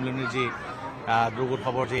সন্মিলনীৰ যি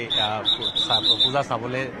দুৰ্গোৎসৱৰ যি পূজা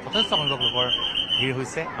চাবলৈ যথেষ্ট সংখ্যক লোকৰ ভিৰ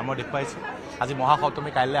হৈছে মই দেখুৱাইছোঁ আজি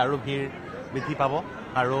মহাসপ্তমী কাইলৈ আৰু ভিৰ বৃদ্ধি পাব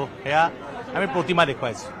আৰু সেয়া আমি প্ৰতিমা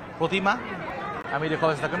দেখুৱাইছোঁ প্ৰতিমা আমি দেখুৱাব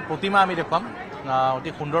চেষ্টা কৰিম প্ৰতিমা আমি দেখুৱাম অতি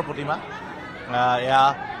সুন্দৰ প্ৰতিমা এয়া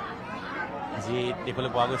যি দেখিবলৈ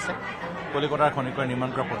পোৱা গৈছে কলিকতাৰ খনিকৰে নিৰ্মাণ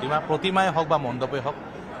কৰা প্ৰতিমাই হওক বা মণ্ডপেই হওক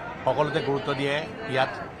সকলোতে গুৰুত্ব দিয়ে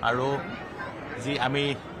ইয়াত আৰু যি আমি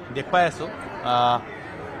দেখুৱাই আছোঁ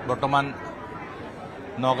বৰ্তমান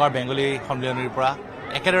নগাঁৱৰ বেংগলী সন্মিলনীৰ পৰা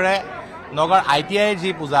একেদৰে নগাঁৱৰ ITI যি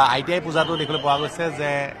পূজা ITI পূজাটো দেখিবলৈ পোৱা গৈছে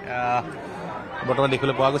যে বৰ্তমান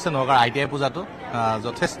দেখিবলৈ পোৱা গৈছে নগাঁৱৰ ITI পূজাটো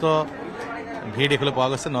যথেষ্ট ভিৰ দেখিবলৈ পোৱা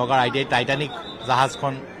গৈছে নগাঁৱৰ ITI টাইটানিক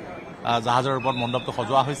জাহাজৰ ওপৰত মণ্ডপটো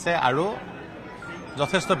সজোৱা হৈছে আৰু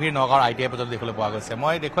যথেষ্ট ভিৰ নগাঁৱৰ ITI পূজাটো দেখিবলৈ পোৱা গৈছে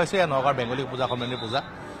মই দেখুৱাইছোঁ এয়া নগাঁৱৰ বেংগলী পূজা সন্মিলনীৰ পূজা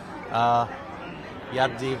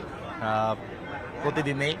ইয়াত যি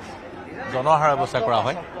প্ৰতিদিনেই জনআহাৰৰ ব্যৱস্থা কৰা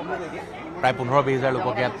হয় প্ৰায় 15-20 হাজাৰ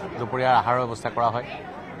লোকক ইয়াত দুপৰীয়াৰ আহাৰৰ ব্যৱস্থা কৰা হয়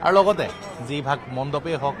আৰু লগতে যিভাগ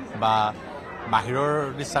মণ্ডপেই হওক বা বাহিৰৰ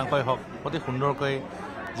দৃশ্যাংশই হওক অতি সুন্দৰকৈ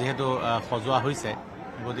যিহেতু সজোৱা হৈছে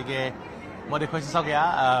গতিকে মই দেখুৱাইছোঁ চাওক এয়া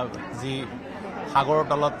যি সাগৰৰ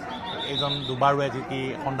তলত এজন দুবাৰুৱে যি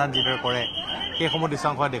সন্ধান যিদৰে কৰে সেইসমূহ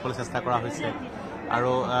দৃশ্যাংশ দেখুৱাবলৈ চেষ্টা কৰা হৈছে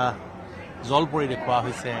আৰু জলপৰি দেখুওৱা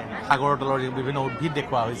হৈছে সাগৰৰ তলৰ বিভিন্ন উদ্ভিদ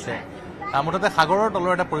দেখুওৱা হৈছে মুঠতে সাগৰৰ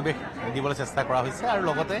তলৰ এটা পৰিৱেশ দিবলৈ চেষ্টা কৰা হৈছে আৰু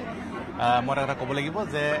লগতে মই এটা কথা ক'ব লাগিব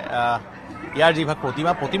যে ইয়াৰ যিভাগ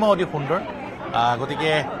প্ৰতিমা অতি সুন্দৰ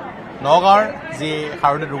গতিকে নগাঁৱৰ যি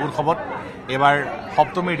শাৰদীয় দুৰ্গোৎসৱত এইবাৰ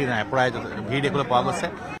সপ্তমীৰ দিনাই প্ৰায় ভিৰ দেখিবলৈ পোৱা গৈছে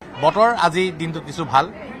বতৰ আজি দিনটোত কিছু ভাল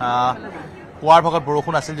পুৱাৰ ভাগত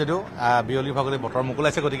বৰষুণ আছিল যদিও বিয়লিৰ ভাগলৈ বতৰ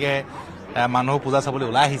মুকলাইছে গতিকে মানুহ পূজা চাবলৈ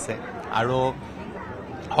ওলাই আহিছে আৰু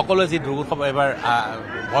সকলোৱে যি দুৰ্গোৎসৱ এবাৰ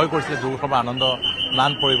ভয় কৰিছিলে দুৰ্গোৎসৱৰ আনন্দ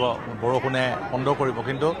ম্লান পৰিব বৰষুণে বন্ধ কৰিব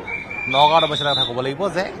কিন্তু নগাঁৱত অৱশ্যে এটা কথা ক'ব লাগিব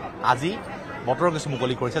যে আজি বতৰ কিছু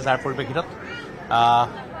মুকলি কৰিছে যাৰ পৰিপ্ৰেক্ষিতত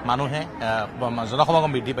মানুহে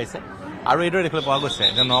জনসমাগম বৃদ্ধি পাইছে আৰু এইদৰে দেখিবলৈ পোৱা গৈছে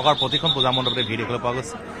যে নগাঁৱৰ প্ৰতিখন পূজা মণ্ডপতে ভিৰ দেখিবলৈ পোৱা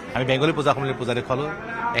গৈছে আমি বেংগলী পূজা সমিতিৰ পূজা দেখুৱালোঁ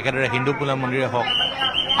একেদৰে হিন্দু পূজা মন্দিৰে হওক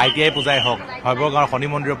ITI পূজাই হওক শৈৱগাঁৱৰ শনি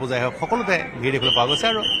মন্দিৰৰ পূজাই হওক সকলোতে ভিৰ দেখিবলৈ পোৱা গৈছে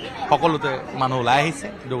আৰু সকলোতে মানুহ ওলাই আহিছে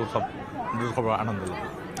দুৰ্গোৎসৱৰ আনন্দ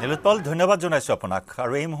ল'ব নীলোৎপল ধন্যবাদ জনাইছোঁ আপোনাক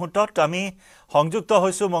আৰু এই মুহূৰ্তত আমি সংযুক্ত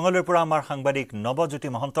হৈছোঁ মঙলদৈৰ পৰা আমাৰ সাংবাদিক নৱজ্যোতি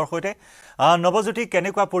মহন্তৰ সৈতে নৱজ্যোতি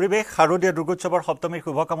কেনেকুৱা পৰিৱেশ শাৰদীয় দুৰ্গোৎসৱৰ সপ্তমীৰ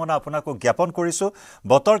শুভকামনা আপোনাকো জ্ঞাপন কৰিছোঁ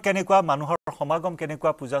বতৰ কেনেকুৱা মানুহৰ সমাগম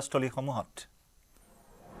কেনেকুৱা পূজাস্থলীসমূহত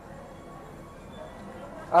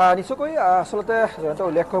নিশ্চয়কৈ আচলতে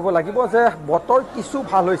উল্লেখ কৰিব লাগিব যে বতৰ কিছু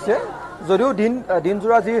ভাল হৈছে যদিও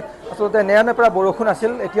দিনজোৰা যি আচলতে নেৰানেপেৰা বৰষুণ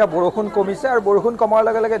আছিল এতিয়া বৰষুণ কমিছে আৰু বৰষুণ কমাৰ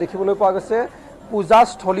লগে লগে দেখিবলৈ পোৱা গৈছে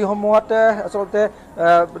পূজাস্থলীসমূহত আচলতে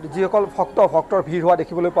যিসকল ভক্তৰ ভিৰ হোৱা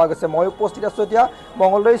দেখিবলৈ পোৱা গৈছে মই উপস্থিত আছোঁ এতিয়া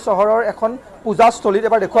মঙলদৈ চহৰৰ এখন পূজাস্থলীত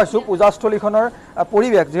এবাৰ দেখুৱাইছোঁ পূজাস্থলীখনৰ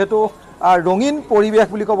পৰিৱেশ যিহেতু ৰঙীন পৰিৱেশ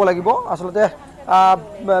বুলি ক'ব লাগিব আচলতে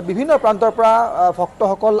বিভিন্ন প্ৰান্তৰ পৰা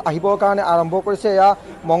ভক্তসকল আহিবৰ কাৰণে আৰম্ভ কৰিছে এয়া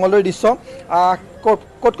মঙলদৈৰ দৃশ্য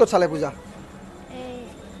ক'ত চালে পূজা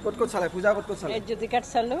ক'ত চালে পূজা ক'ত চালে জ্যোতিকাত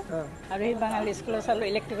চালোঁ আৰু এই বাঙালী স্কুলত চালোঁ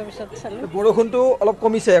ইলেক্ট্ৰিক অফিচত চালোঁ বৰষুণটো অলপ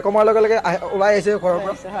কমিছে কমাৰ লগে লগে ওলাই আহিছে ঘৰৰ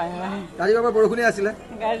পৰা ৰাতিপুৱাৰ পৰা বৰষুণে আছিলে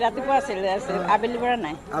ৰাতিপুৱা আছিলে আবেলিৰ পৰা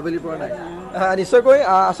নাই নিশ্চয়কৈ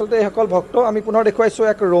আচলতে এইসকল ভক্ত আমি পুনৰ দেখুৱাইছোঁ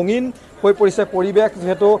এক ৰঙীন হৈ পৰিছে পৰিৱেশ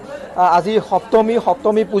যিহেতু আজি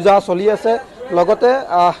সপ্তমী পূজা চলি আছে লগতে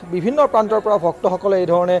বিভিন্ন প্ৰান্তৰ পৰা ভক্তসকলে এই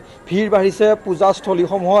ধৰণে ভিৰ বাঢ়িছে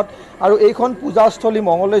পূজাস্থলীসমূহত আৰু এইখন পূজাস্থলী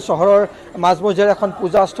মঙলদৈ চহৰৰ মাজমজিয়াৰ এখন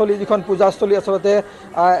পূজাস্থলী যিখন পূজাস্থলী আচলতে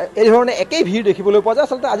এই ধৰণে একেই ভিৰ দেখিবলৈ পোৱা যায়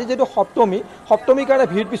আচলতে আজি যিহেতু সপ্তমীৰ কাৰণে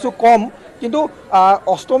ভিৰ কিছু কম কিন্তু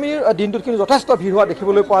অষ্টমীৰ দিনটোত কিন্তু যথেষ্ট ভিৰ হোৱা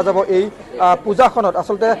দেখিবলৈ পোৱা যাব এই পূজাখনত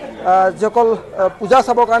আচলতে যিসকল পূজা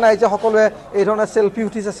চাবৰ কাৰণে আহিছে সকলোৱে এই ধৰণে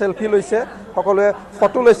চেলফি লৈছে সকলোৱে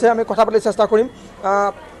ফটো লৈছে আমি কথা পাতিব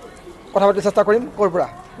চেষ্টা কৰিম ক'ৰ পৰা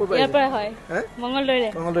ইয়াৰ পৰা হয়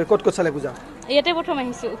মঙলদৈৰে ক'ত চালে পূজা ইয়াতে প্ৰথম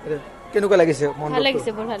আহিছোঁ কেনেকুৱা লাগিছে ভাল লাগিছে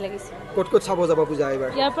বৰ ভাল লাগিছে ক'ত চাব যাব পূজা এইবাৰ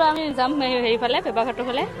ইয়াৰ পৰা আমি যাম হেৰিফালে পেপাঘাটৰ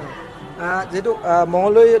ফালে যেহেতু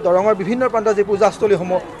মঙলদৈ দৰঙৰ বিভিন্ন প্ৰান্তৰ যি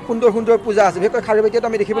পূজাস্থলীসমূহ সুন্দৰ পূজা আছে বিশেষকৈ খাৰুপেটীয়াত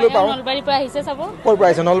আমি দেখিবলৈ পাওঁ নলবাৰীৰ পৰা আহিছে চাব ক'ৰ পৰা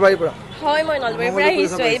আহিছে নলবাৰীৰ পৰা হয় মই নলবাৰীৰ পৰা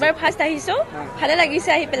আহিছোঁ এইবাৰ ফাৰ্ষ্ট আহিছোঁ ভালে লাগিছে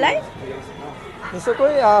আহি পেলাই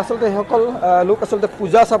নিশ্চয়কৈ আচলতে সেইসকল লোক আচলতে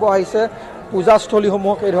পূজা চাব আহিছে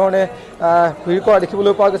পূজাস্থলীসমূহক এই ধৰণে ভিৰ কৰা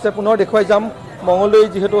দেখিবলৈ পোৱা গৈছে পুনৰ দেখুৱাই যাম মঙলদৈ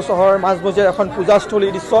যিহেতু চহৰৰ মাজমজিয়াৰ এখন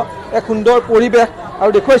পূজাস্থলীৰ দৃশ্য এক সুন্দৰ পৰিৱেশ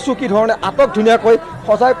আৰু দেখুৱাইছোঁ কি ধৰণে আটক ধুনীয়াকৈ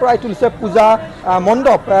সজাই পৰাই তুলিছে পূজা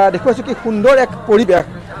মণ্ডপ দেখুৱাইছোঁ কি সুন্দৰ এক পৰিৱেশ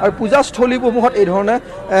আৰু পূজাস্থলীসমূহত এই ধৰণে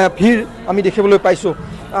ভিৰ আমি দেখিবলৈ পাইছোঁ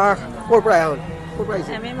ক'ৰ পৰা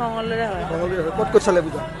আহিছে আমি মঙলদৈৰে হয় ক'ত চালে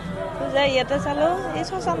পূজা ইয়াতে চালোঁ এই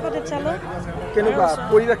শশানকোটত চালোঁ কেনেকুৱা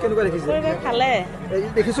পৰিৱেশ কেনেকুৱা দেখিছে ভালে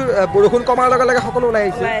দেখিছোঁ বৰষুণ কমাৰ লগে লগে সকলো ওলাই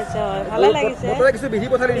আহিছে ভালে লাগিছে বতৰে কিছু বিধি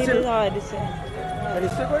পথালি দিছিল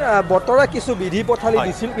নিশ্চয়কৈ বতৰে কিছু বিধি পথালি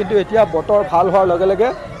দিছিল কিন্তু এতিয়া বতৰ ভাল হোৱাৰ লগে লগে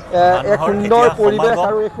এক সুন্দৰ পৰিৱেশ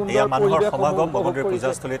আৰু এক সুন্দৰ মানুহৰ সমাগম মঙলদৈৰ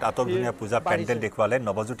পূজাস্থলীত আটক ধুনীয়া পূজা পেণ্ডেল দেখুৱালে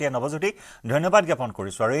নৱজ্যোতিক ধন্যবাদ জ্ঞাপন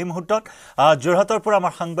কৰিছোঁ আৰু এই মুহূৰ্তত যোৰহাটৰ পৰা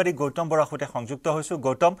আমাৰ সাংবাদিক গৌতম বৰাৰ সৈতে সংযুক্ত হৈছোঁ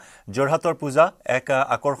গৌতম যোৰহাটৰ পূজা এক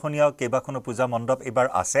আকৰ্ষণীয় কেইবাখনো পূজা মণ্ডপ এইবাৰ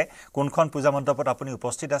আছে কোনখন পূজা মণ্ডপত আপুনি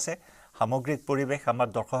উপস্থিত আছে সামগ্ৰিক পৰিৱেশ আমাৰ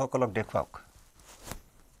দৰ্শকসকলক দেখুৱাওক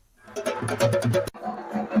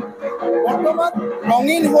বৰ্তমান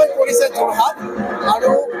ৰঙীন হৈ পৰিছে যোৰহাট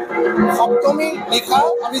আৰু সপ্তমী নিশা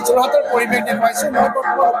আমি যোৰহাটৰ পৰিৱেশ দেখুৱাইছোঁ মই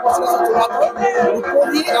বৰ্তমান উপস্থিত আছোঁ যোৰহাটৰ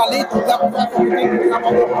ৰূপহী আলি দুৰ্গা পূজা কমিটিৰ পূজা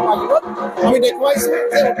মণ্ডপৰ বাহিৰত আমি দেখুৱাইছোঁ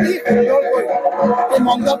যে অতি সুন্দৰকৈ এই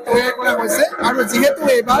মণ্ডপ তৈয়াৰ কৰা হৈছে আৰু যিহেতু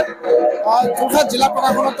এইবাৰ যোৰহাট জিলা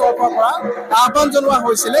প্ৰশাসনৰ তৰফৰ পৰা আহ্বান জনোৱা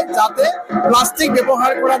হৈছিলে যাতে প্লাষ্টিক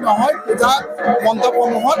ব্যৱহাৰ কৰা নহয় পূজা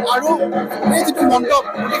মণ্ডপসমূহত আৰু এই যিটো মণ্ডপ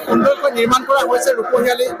অতি সুন্দৰকৈ নিৰ্মাণ কৰা হৈছে ৰূপহী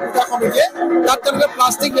আলি পূজা সমিতিয়ে তাত তেওঁলোকে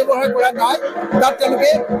প্লাষ্টিক ব্যৱহাৰ কৰা নাই তাত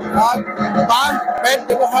তেওঁলোকে বাঁহ বেত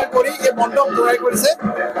ব্যৱহাৰ কৰি এই মণ্ডপ তৈয়াৰ কৰিছে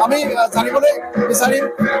আমি জানিবলৈ বিচাৰিম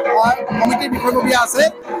কমিটিৰ বিষয়ববীয়া আছে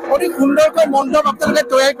অতি সুন্দৰকৈ মণ্ডপ আপোনালোকে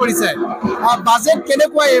তৈয়াৰ কৰিছে বাজেট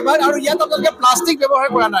কেনেকুৱা এইবাৰ আৰু ইয়াত আপোনালোকে প্লাষ্টিক ব্যৱহাৰ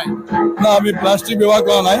কৰা নাই না আমি প্লাষ্টিক ব্যৱহাৰ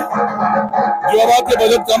কৰা নাই যোৱাবাৰতকৈ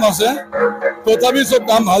বাজেট কম আছে তথাপি চব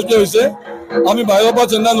কাম ভালকৈ হৈছে আমি বাহিৰৰ পৰা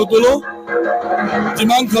চেণ্ডা নুতুলো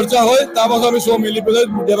যিমান খৰচা হয় তাৰ পাছত আমি চব মিলি পেলাই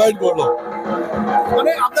ডিভাইড কৰিলোঁ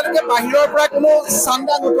মানে আপোনালোকে বাহিৰৰ পৰা কোনো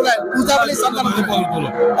চান্দা নোতোলে পূজা বুলি চান্দা নোতোলো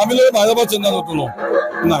আমি বাহিৰৰ পৰা চেণ্ডা নুতুলো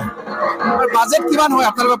নাই বাজেট কিমান হয়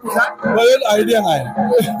আপোনালোকৰ পূজা বাজেট আইডিয়া নাই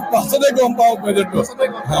পাছতে গম পাওঁ বাজেটটো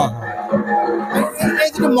এই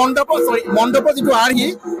যিটো মণ্ডপৰ যিটো আৰ্হি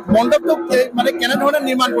মণ্ডপটো মানে কেনেধৰণে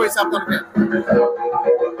নিৰ্মাণ কৰিছে আপোনালোকে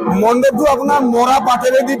মণ্ডপটো আপোনাৰ মৰা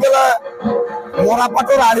পাতেৰে দি পেলাই মৰা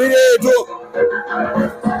পাতৰ আৰ্হিৰে এইটো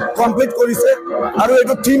কমপ্লিট কৰিছে আৰু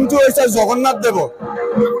এইটো থিমটো হৈছে জগন্নাথ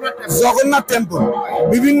টেম্পল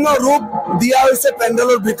বিভিন্ন ৰূপ দিয়া হৈছে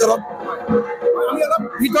পেণ্ডেলৰ ভিতৰত আমি অলপ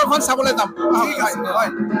ভিতৰখন চাবলৈ যাম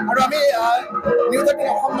আৰু আমি নিউজ18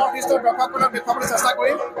 অসম নৰ্থ ইষ্টৰ দৰ্শকসকলক দেখুৱাবলৈ চেষ্টা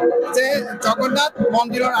কৰিম যে জগন্নাথ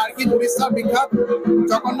মন্দিৰৰ আৰ্হিত উৰিষ্যাৰ বিখ্যাত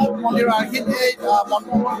জগন্নাথ মন্দিৰৰ আৰ্হিত এই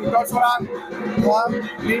মণ্ডপৰ ভিতৰ চৰা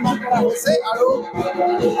নিৰ্মাণ কৰা হৈছে আৰু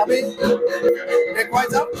আমি দেখুৱাই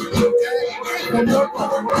যাম যে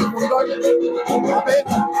সুন্দৰভাৱে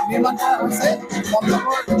নিৰ্মাণ কৰা হৈছে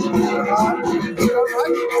মণ্ডপৰ ভিতৰ ভাগ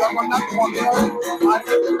জগন্নাথ মন্দিৰৰ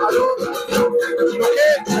আৰ্হিত আৰু লোকে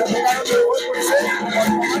হৈ পৰিছে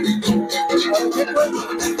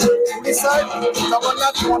উৰিষ্যাৰ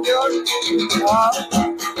জগন্নাথ মন্দিৰৰ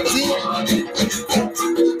যি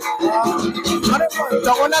মানে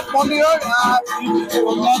জগন্নাথ মন্দিৰৰ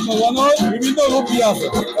ভগৱানৰ বিভিন্ন ৰূপ দিয়া আছে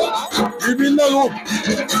বিভিন্ন ৰূপ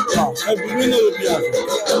দিয়া আছে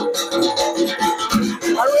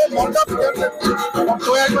আৰু এই মণ্ডপ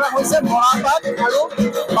তৈয়াৰ কৰা হৈছে মৰাপাট আৰু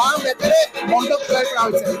বাঁহ বেতেৰে মণ্ডপ তৈয়াৰ কৰা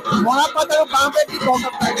হৈছে মৰাপাট আৰু বাঁহ বেত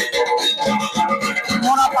মণ্ডপ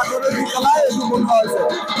মৰাপাটৰে দি পেলাই এইটো বনোৱা হৈছে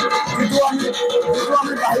যিটো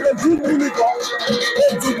আমি বাহিৰত জুট বুলি কওঁ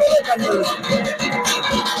এই জুটেৰে কান্দি লৈছোঁ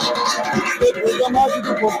এই দুৰ্গা মাৰ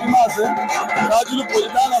যিটো প্ৰতিমা আছে তাৰ যিটো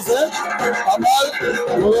পৰিধান আছে আমাৰ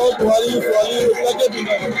ঘৰৰ বোৱাৰী ছোৱালী এইবিলাকে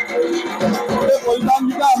পিন্ধে এই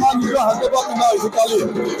পৰিধানকেইটা আমাৰ নিজৰ হাতে পৰা পিন্ধা হৈছে কালি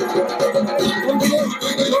কোনটো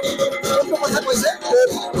কথা কৈছে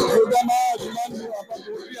দুৰ্গা মা যিমান আমাৰ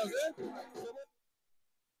মূৰ্তি আছে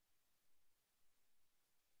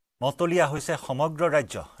মতলীয়া হৈছে সমগ্ৰ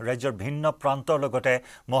ৰাজ্যৰ ভিন্ন প্ৰান্তৰ লগতে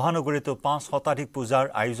মহানগৰীতো 5 শতাধিক পূজাৰ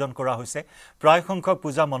আয়োজন কৰা হৈছে প্ৰায় সংখ্যক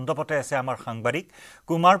পূজা মণ্ডপতে আছে আমাৰ সাংবাদিক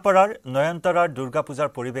কুমাৰপাৰাৰ নয়নতাৰাৰ দুৰ্গা পূজাৰ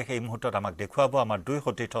পৰিৱেশ এই মুহূৰ্তত আমাক দেখুৱাব আমাৰ দুই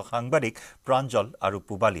সতীৰ্থ সাংবাদিক প্ৰাঞ্জল আৰু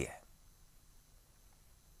পুবালীয়ে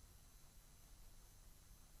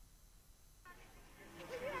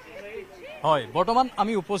হয় বৰ্তমান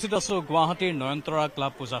আমি উপস্থিত আছো গুৱাহাটীৰ নয়নতৰা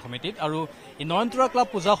ক্লাব পূজা সমিতিত আৰু এই নয়নতৰা ক্লাব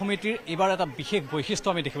পূজা সমিতিৰ এবাৰ এটা বিশেষ বৈশিষ্ট্য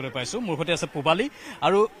আমি দেখিবলৈ পাইছো মোৰ সৈতে আছে পুবালী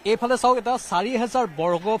আৰু এইফালে চাওক এটা 4000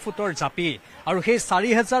 বৰ্গ ফুটৰ জাপি আৰু সেই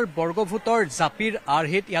 4000 বৰ্গ ফুটৰ জাপিৰ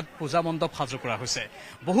আৰ্হিত ইয়াত পূজা মণ্ডপ সাজু কৰা হৈছে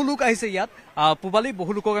বহু লোক আহিছে ইয়াত পুবালী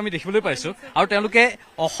বহু লোকক আমি দেখিবলৈ পাইছো আৰু তেওঁলোকে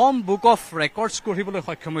অসম বুক অফ ৰেকৰ্ডছ গঢ়িবলৈ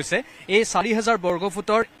সক্ষম হৈছে এই 4000 বৰ্গ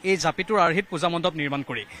ফুটৰ এই জাপিটোৰ আৰ্হিত পূজা মণ্ডপ নিৰ্মাণ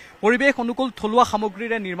কৰি পৰিৱেশ অনুকূল থলুৱা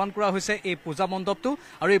সামগ্ৰীৰে নিৰ্মাণ কৰা হৈছে এই পূজা মণ্ডপটো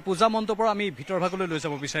আৰু এই পূজা মণ্ডপৰ আমি ভিতৰ ভাগলৈ লৈ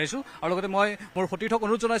যাব বিচাৰিছো আৰু লগতে মই মোৰ সতীৰ্থক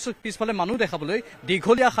অনুৰোধ জনাইছো পিছফালে মানুহ দেখাবলৈ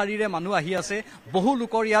দীঘলীয়া শাৰীৰে মানুহ আহি আছে বহু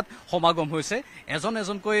লোকৰ ইয়াত সমাগম হৈছে এজন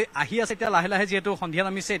এজনকৈ আহি আছে এতিয়া লাহে লাহে যেহেতু সন্ধিয়া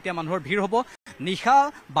নামিছে এতিয়া মানুহৰ ভিৰ হ'ব নিশা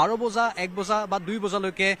 12 বজা 1 বজা বা 2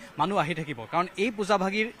 বজালৈকে মানুহ আহি থাকিব কাৰণ এই পূজা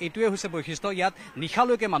ভাগীৰ এইটোৱে হৈছে বৈশিষ্ট্য ইয়াত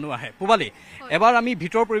নিশালৈকে মানুহ আহে পুবালী এবাৰ আমি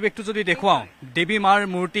ভিতৰ পৰিৱেশটো যদি দেখুৱাওঁ দেৱী মাৰ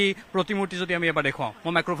মূৰ্তি প্ৰতিমূৰ্তি যদি আমি এবাৰ দেখুৱাওঁ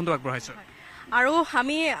মই মাইক্ৰফোনটো আগবঢ়াইছো আৰু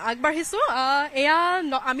আমি আগবাঢ়িছো এয়া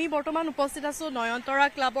আমি বৰ্তমান উপস্থিত আছো নয়নতৰা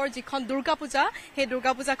ক্লাবৰ যিখন দুৰ্গা পূজা সেই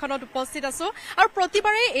দুৰ্গা পূজাখনত উপস্থিত আছো আৰু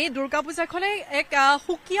প্ৰতিবাৰে এই দুৰ্গা পূজাখনে এক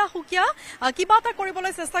সুকীয়া কিবা এটা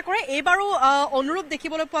কৰিবলৈ চেষ্টা কৰে এইবাৰো অনুৰূপ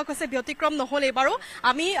দেখিবলৈ পোৱা গৈছে ব্যতিক্ৰম নহল এইবাৰো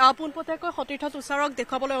আমি পোনপটীয়াকৈ সতীৰ্থ তুষাৰক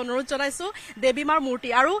দেখুৱাবলৈ অনুৰোধ জনাইছো দেৱী মাৰ মূৰ্তি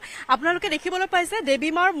আৰু আপোনালোকে দেখিবলৈ পাইছে দেৱী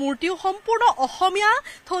মাৰ মূৰ্তিও সম্পূৰ্ণ অসমীয়া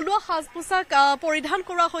থলুৱা সাজ পোছাক পৰিধান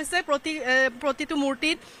কৰা হৈছে প্ৰতিটো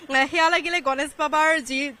মূৰ্তিত সেয়া লাগিলে গণেশ বাবাৰ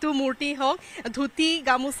যিটো মূৰ্তি হওক ধুতি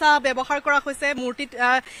গামোচা ব্যৱহাৰ কৰা হৈছে মূৰ্তিত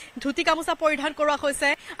ধুতি গামোচা পৰিধান কৰা হৈছে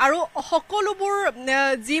আৰু সকলোবোৰ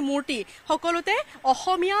যি মূৰ্তি সকলোতে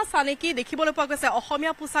অসমীয়া চানেকি দেখিবলৈ পোৱা গৈছে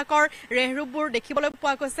অসমীয়া পোছাকৰ ৰেহৰূপবোৰ দেখিবলৈ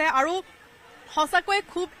পোৱা গৈছে আৰু সঁচাকৈয়ে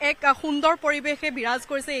খুব এক সুন্দৰ পৰিৱেশে বিৰাজ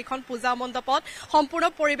কৰিছে এইখন পূজা মণ্ডপত সম্পূৰ্ণ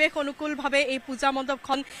পৰিৱেশ অনুকূলভাৱে এই পূজা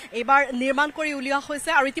মণ্ডপখন এইবাৰ নিৰ্মাণ কৰি উলিওৱা হৈছে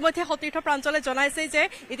আৰু ইতিমধ্যে সতীৰ্থ প্ৰাঞ্জলে জনাইছে যে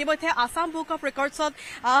ইতিমধ্যে আসাম বুক অফ ৰেকৰ্ডছত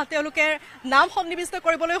তেওঁলোকে নাম সন্নিৱিষ্ট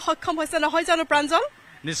কৰিবলৈ সক্ষম হৈছে নহয় জানো প্ৰাঞ্জল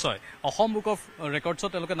নিশ্চয় অসম বুক অফ ৰেকৰ্ডছত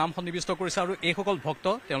তেওঁলোকে নাম সন্নিৱিষ্ট কৰিছে আৰু এইসকল ভক্ত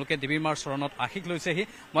তেওঁলোকে দেৱী মাৰ চৰণত আশীষ লৈছেহি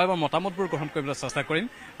মই এবাৰ মতামতবোৰ গ্ৰহণ কৰিবলৈ চেষ্টা কৰিম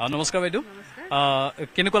নমস্কাৰ বাইদেউ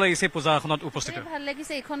কেনেকুৱা লাগিছে পূজাখনত উপস্থিত ভাল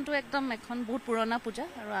লাগিছে এইখনটো একদম এখন বহুত পুৰণা পূজা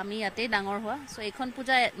আৰু আমি ইয়াতেই ডাঙৰ হোৱা চ' এইখন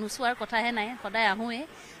পূজা নোচোৱাৰ কথাহে নাই সদায় আহোঁৱে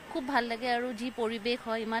খুব ভাল লাগে আৰু যি পৰিৱেশ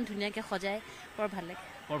হয় ইমান ধুনীয়াকৈ সজায় বৰ ভাল লাগে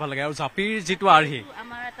বৰ ভাল লাগে আৰু জাপিৰ যিটো আৰ্হি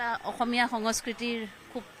আমাৰ এটা অসমীয়া সংস্কৃতিৰ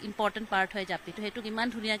খুব ইম্পৰ্টেণ্ট পাৰ্ট হয় জাপিটো সেইটোক ইমান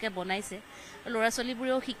ধুনীয়াকৈ বনাইছে ল'ৰা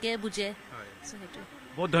ছোৱালীবোৰেও শিকে বুজে সেইটো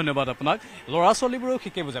বহুত ধন্যবাদ আপোনাক ল'ৰা ছোৱালীবোৰেও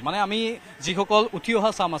শিকে বুজে মানে আমি যিসকল উঠি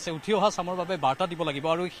অহা চাম আছে উঠি অহা চামৰ বাবে বাৰ্তা দিব লাগিব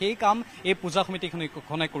আৰু সেই কাম এই পূজা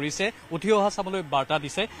সমিতিখনে কৰিছে উঠি অহা চামলৈ বাৰ্তা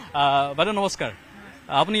দিছে বাইদেউ নমস্কাৰ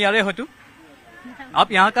আপুনি ইয়াৰে হয়তো आप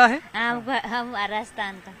यहाँ का है हम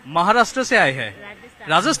राजस्थान का महाराष्ट्र से आए हैं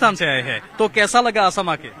राजस्थान से आए हैं तो कैसा लगा असम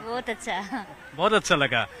आके बहुत अच्छा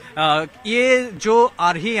लगा ये जो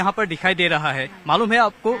आर्ही यहाँ पर दिखाई दे रहा है मालूम है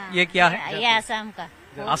आपको ये क्या है ये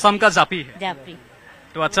असम का जापी है जापी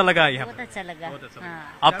तो अच्छा लगा यहाँ बहुत अच्छा लगा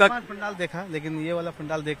आपका पंडाल देखा लेकिन ये वाला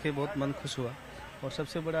पंडाल देख के बहुत मन खुश हुआ और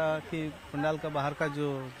सबसे बड़ा कि पंडाल का बाहर का जो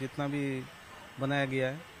जितना भी बनाया गया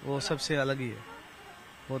है वो सबसे अलग ही है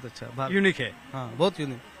बहुत अच्छा यूनिक है हाँ बहुत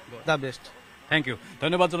unique the best thank you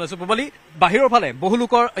धन्यवाद জনাইছো পুবালি বাহিৰৰ ফালে বহু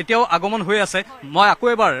লোকৰ এতিয়াও আগমন হৈ আছে মই আকৌ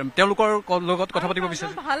এবাৰ তেওঁলোকৰ লগত কথা পাতিব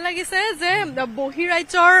বিচাৰিছো ভাল লাগিছে যে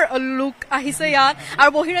বহিৰাজ্যৰ লোক আহিছে ইয়াত আৰু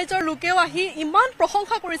বহিৰাজ্যৰ লোকেও আহি ইমান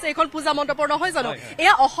প্ৰশংসা কৰিছে এইখন পূজা মণ্ডপৰ নহয় জানো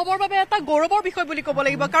এয়া অসমৰ বাবে এটা গৌৰৱৰ বিষয় বুলি ক'ব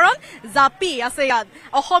লাগিব কাৰণ জাপি আছে ইয়াত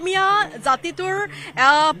অসমীয়া জাতিটোৰ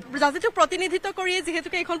প্ৰতিনিধিত্ব কৰি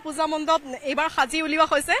যিহেতুকে এইখন পূজা মণ্ডপ এইবাৰ সাজি উলিওৱা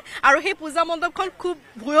হৈছে আৰু সেই পূজা মণ্ডপখন খুব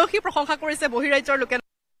ভূয়সী প্ৰশংসা কৰিছে বহিৰাজ্যৰ লোকে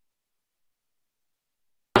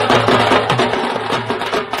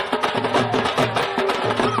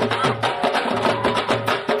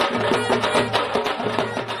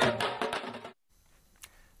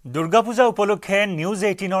দুৰ্গা পূজা উপলক্ষে নিউজ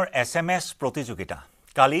 18ৰ SMS প্ৰতিযোগিতা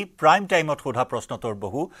কালি প্ৰাইম টাইমত সোধা প্ৰশ্নটোৰ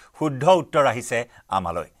বহু শুদ্ধ উত্তৰ আহিছে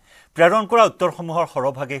আমালৈ প্ৰেৰণ কৰা উত্তৰসমূহৰ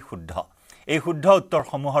সৰভাগেই শুদ্ধ এই শুদ্ধ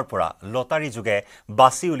উত্তৰসমূহৰ পৰা লটাৰী যোগে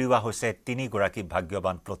বাছি উলিওৱা হৈছে 3 গৰাকী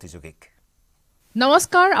ভাগ্যৱান প্ৰতিযোগীক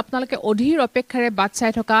নমস্কাৰ আপোনালোকে অধীৰ অপেক্ষাৰে বাট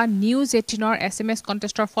চাই থকা নিউজ 18ৰ SMS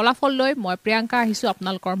কণ্টেষ্টৰ ফলাফল লৈ মই প্ৰিয়ংকা আহিছো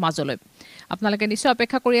আপোনালোকৰ মাজলৈ আপোনালোকে নিশ্চয়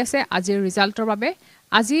অপেক্ষা কৰি আছে আজিৰ ৰিজাল্টৰ বাবে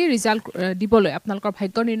আজি ৰিজাল্ট দিবলৈ আপোনালোকৰ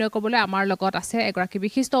ভাগ্য নিৰ্ণয় কৰিবলৈ আমাৰ লগত আছে এগৰাকী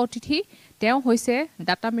বিশিষ্ট অতিথি তেওঁ হৈছে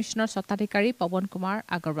ডাটা মিছনৰ স্বত্বাধিকাৰী পৱন কুমাৰ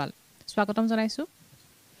আগৰৱাল স্বাগতম জনাইছো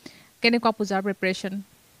কেনেকুৱা পূজাৰ প্ৰিপাৰেচন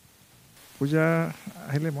পূজা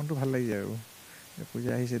আহিলে মনটো ভাল লাগি যায় আৰু পূজা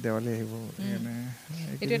আহিছে দেৱালী আহিব মানে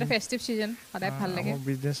এইটো এটা ফেষ্টিভ সিজন সদায় ভাল লাগে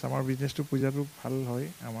আমাৰ বিজনেছটো পূজাটো ভাল হয়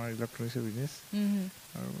আমাৰ ইলেক্ট্ৰনিক্সৰ বিজনেছ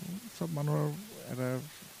আৰু সব মানুহৰ এটা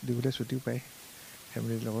দীঘলীয়া ছুটিও পায়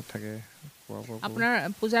ফেমিলিৰ লগত থাকে আপোনাৰ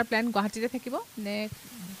পূজাৰ প্ল্যান গুৱাহাটীতে থাকিব নে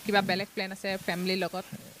কিবা বেলেগ প্ল্যান আছে ফেমিলিৰ লগত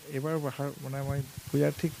এবাৰ মানে মই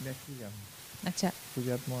পূজাৰ ঠিক নেক্সট যাম আচ্ছা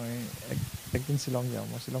পূজাত মই একদিন শ্বিলং যাম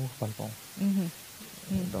মই শ্বিলং খুব ভাল পাওঁ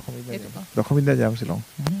দশমী দিনা যাম শ্বিলং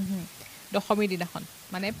দশমী দিনাখন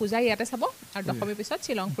মানে পূজা ইয়াতে চাব আৰু দশমীৰ পিছত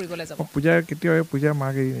শ্বিলং ফুৰিবলৈ যাব পূজা কেতিয়াবা পূজাৰ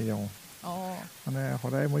মাক এৰি নাযাওঁ মানে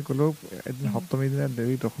সদায় মই ক'লেও এদিন সপ্তমী দিনা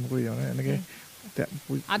দেৱী দৰ্শন কৰি যাওঁ এনেকৈ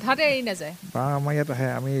আধাতে এৰি নাযায় বা আমাৰ ইয়াত আহে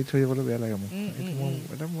আমি এৰি থৈ যাবলৈ বেয়া লাগে মোক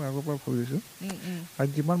এটা মই আগৰ পৰা ভাবিছোঁ আৰু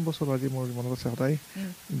যিমান বছৰ আজি মোৰ মনত আছে সদায়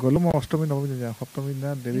গ'লো মই অষ্টমী নৱমী নাযাওঁ সপ্তমী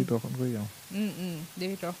দিনা দেৱী দৰ্শন কৰি যাওঁ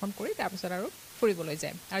দেৱী দৰ্শন কৰি তাৰপিছত আৰু ফুৰিবলৈ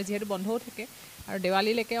যায় আৰু যিহেতু বন্ধও থাকে আৰু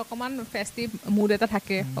দেৱালীলৈকে অকণমান ফেষ্টিভ মুড এটা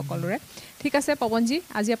থাকে সকলোৰে ঠিক আছে পৱনজী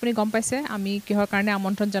আজি আপুনি গম পাইছে আমি কিহৰ কাৰণে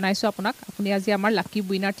আমন্ত্ৰণ জনাইছোঁ আপোনাক আপুনি আজি আমাৰ লাকি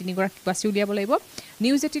উইনাৰ 3 গৰাকী বাছি উলিয়াব লাগিব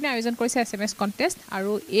নিউজ 18 আয়োজন কৰিছে SMS কণ্টেষ্ট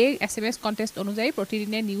আৰু এই SMS কণ্টেষ্ট অনুযায়ী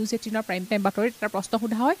প্ৰতিদিনে নিউজ 18ৰ প্ৰাইম টাইম বাতৰিত এটা প্ৰশ্ন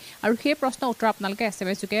সোধা হয় আৰু সেই প্ৰশ্নৰ উত্তৰ আপোনালোকে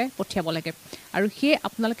SMS যোগে পঠিয়াব লাগে আৰু সেই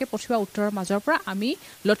আপোনালোকে পঠিওৱা উত্তৰৰ মাজৰ পৰা আমি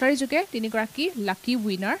লটাৰী যোগে 3 গৰাকী লাকি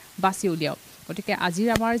উইনাৰ বাছি উলিয়াওঁ গতিকে আজিৰ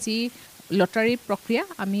আমাৰ যি লটাৰী প্ৰক্ৰিয়া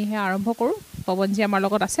আমি হে আৰম্ভ কৰোঁ পৱনজী আমাৰ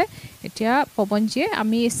লগত আছে এতিয়া পৱনজীয়ে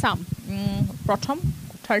আমি চাম প্ৰথম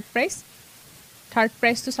থাৰ্ড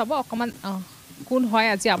প্ৰাইজটো চাব অকণমান কোন হয়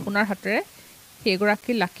আজি আপোনাৰ হাতেৰে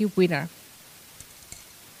সেইগৰাকী লাকি উইনাৰ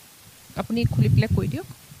আপুনি খুলি পেলাই কৈ দিয়ক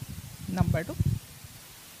নাম্বাৰটো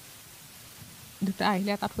দুটা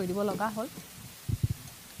আহিলে এটা থৈ দিব লগা হ'ল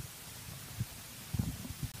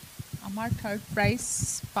আমাৰ থাৰ্ড প্ৰাইজ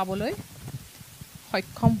পাবলৈ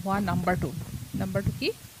সক্ষম হোৱা নাম্বাৰটো কি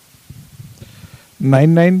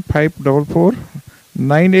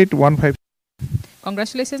 9954498815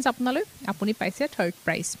 কংগ্ৰেচুলেশ্যনছ আপোনালৈ আপুনি পাইছে থাৰ্ড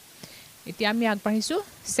প্ৰাইজ এতিয়া আমি আগবাঢ়িছোঁ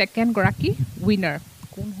ছেকেণ্ড গৰাকী উইনাৰ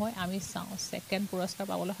কোন হয় আমি চাওঁ ছেকেণ্ড পুৰস্কাৰ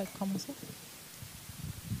পাবলৈ সক্ষম হৈছে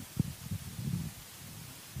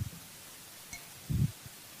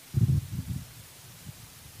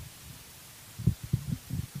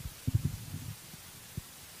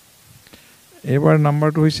এইবাৰ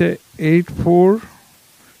নাম্বাৰটো হৈছে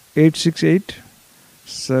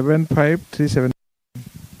 848687537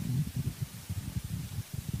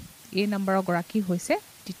 এই নম্বৰৰ গৰাকী হৈছে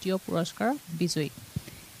তৃতীয় পুৰস্কাৰৰ বিজয়ী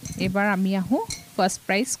এবাৰ আমি আহোঁ ফাৰ্ষ্ট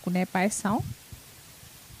প্ৰাইজ কোনে পায় চাওঁ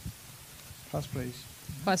ফাৰ্ষ্ট প্ৰাইজ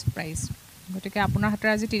ফাৰ্ষ্ট প্ৰাইজ গতিকে আপোনাৰ হাতৰ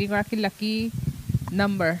আজি তিনিগৰাকী লাকি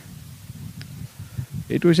নম্বৰ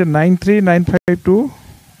এইটো হৈছে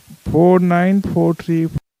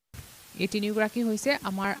 9395249434 এই তিনিগৰাকী হৈছে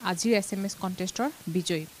আমাৰ আজিৰ SMS কণ্টেষ্টৰ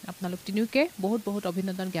বিজয়ী আপোনালোক তিনিওকে বহুত বহুত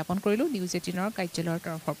অভিনন্দন জ্ঞাপন কৰিলোঁ নিউজ 18ৰ কাৰ্যালয়ৰ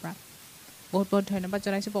তৰফৰ পৰা বহুত বহুত ধন্যবাদ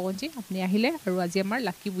জনাইছোঁ পৱনজী আপুনি আহিলে আৰু আজি আমাৰ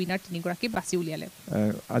লাকি উইনাৰ তিনিগৰাকী বাছি উলিয়ালে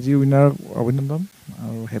আজি উইনাৰ অভিনন্দন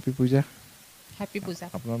আৰু হেপী পূজা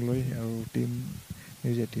আপোনালৈ আৰু টিম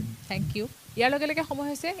নিউজ 18 থেংক ইউ ইয়াৰ লগে লগে সময়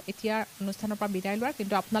হৈছে এতিয়া অনুষ্ঠানৰ পৰা বিদায় লোৱাৰ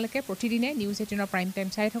কিন্তু আপোনালোকে প্ৰতিদিনে নিউজ 18ৰ প্ৰাইম টাইম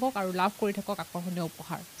চাই থাকক আৰু লাভ কৰি থাকক আকৰ্ষণীয়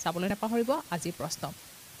উপহাৰ চাবলৈ নাপাহৰিব আজিৰ প্ৰশ্ন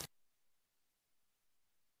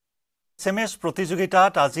SMS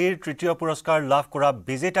প্ৰতিযোগিতাত আজিৰ তৃতীয় পুৰস্কাৰ লাভ কৰা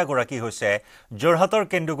বিজেতাগৰাকী হৈছে যোৰহাটৰ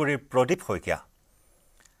কেন্দুগুৰিৰ প্ৰদীপ শইকীয়া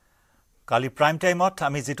কালি প্ৰাইম টাইমত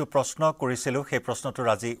আমি যেটো প্ৰশ্ন কৰিছিলোঁ সেই প্ৰশ্নটোৰ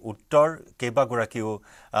আজি উত্তৰ কেইবাগৰাকীও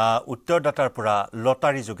উত্তৰদাতাৰ পৰা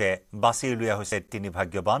লটাৰী যোগে বাছি উলিওৱা হৈছে তিনি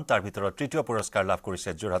ভাগ্যৱান তাৰ ভিতৰত তৃতীয় পুৰস্কাৰ লাভ কৰিছে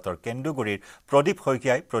যোৰহাটৰ কেন্দুগুৰিৰ প্ৰদীপ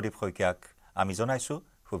শইকীয়াক আমি জনাইছোঁ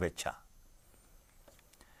শুভেচ্ছা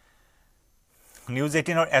নিউজ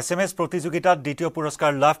 18ৰ SMS প্ৰতিযোগিতাত দ্বিতীয়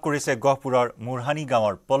পুৰস্কাৰ লাভ কৰিছে গহপুৰৰ মুৰহানী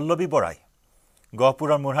গাঁৱৰ পল্লৱী বৰাই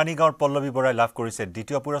গহপুৰৰ মুৰহানী গাঁৱৰ পল্লৱী বৰাই লাভ কৰিছে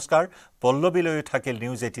দ্বিতীয় পুৰস্কাৰ পল্লৱীলৈ থাকিল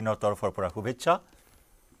নিউজ 18ৰ তৰফৰ পৰা শুভেচ্ছা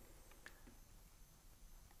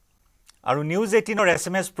আৰু নিউজ 18ৰ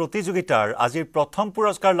SMS প্ৰতিযোগিতাৰ আজিৰ প্ৰথম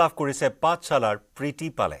পুৰস্কাৰ লাভ কৰিছে পাঠশালাৰ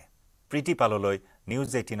প্ৰীতি পাললৈ নিউজ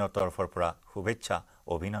 18ৰ তৰফৰ পৰা শুভেচ্ছা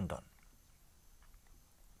অভিনন্দন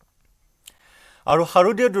আৰু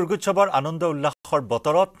শাৰদীয় দুৰ্গোৎসৱৰ আনন্দ উল্লাসৰ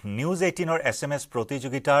বতৰত নিউজ 18ৰ SMS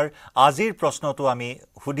প্ৰতিযোগিতাৰ আজিৰ প্ৰশ্নটো আমি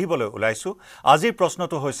সুধিবলৈ ওলাইছো আজিৰ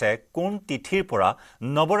প্ৰশ্নটো হৈছে কোন তিথিৰ পৰা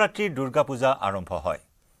নৱৰাত্ৰিৰ দুৰ্গা পূজা আৰম্ভ হয়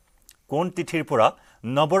কোন তিথিৰ পৰা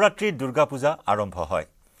নৱৰাত্ৰিৰ দুৰ্গা পূজা আৰম্ভ হয়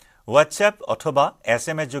WhatsApp অথবা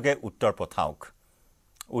SMS যোগে উত্তৰ পঠাওক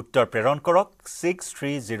উত্তৰ প্ৰেৰণ কৰক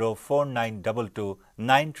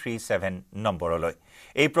 6304922937 নম্বৰলৈ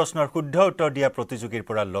এই প্ৰশ্নৰ শুদ্ধ উত্তৰ দিয়া প্ৰতিযোগীৰ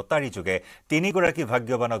পৰা লটাৰী যোগে তিনিগৰাকী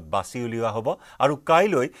ভাগ্যৱানক বাছি উলিওৱা হ'ব আৰু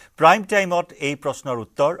কাইলৈ প্ৰাইম টাইমত এই প্ৰশ্নৰ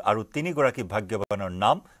উত্তৰ আৰু তিনিগৰাকী ভাগ্যৱানৰ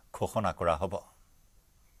নাম ঘোষণা কৰা হ'ব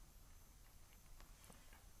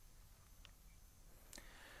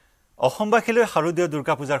অসমবাসীলৈ শাৰদীয়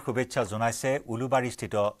দুৰ্গা পূজাৰ শুভেচ্ছা জনাইছে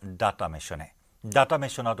উলুবাৰীস্থিত ডাটা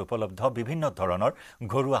মেছনত উপলব্ধ বিভিন্ন ধৰণৰ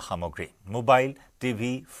ঘৰুৱা সামগ্ৰী মোবাইল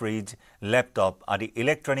টিভি ফ্ৰিজ লেপটপ আদি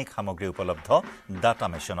ইলেক্ট্ৰনিক সামগ্ৰী উপলব্ধ ডাটা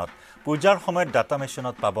মেছনত পূজাৰ সময়ত ডাটা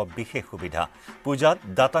মেছনত পাব বিশেষ সুবিধা পূজাত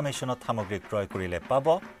ডাটা মেছনত সামগ্ৰী ক্ৰয় কৰিলে পাব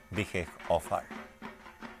বিশেষ অফাৰ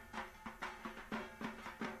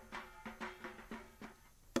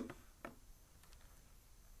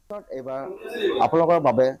এবাৰ আপোনালোকৰ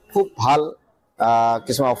বাবে খুব ভাল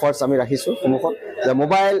কিছুমান অফাৰ্স আমি ৰাখিছোঁ সন্মুখত যে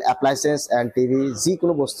মোবাইল এপ্লায়েন্সেছ এণ্ড টিভি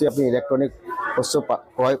যিকোনো বস্তু আপুনি ইলেক্ট্ৰনিক বস্তু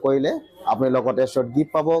ক্ৰয় কৰিলে আপুনি লগতে শ্বৰ্ট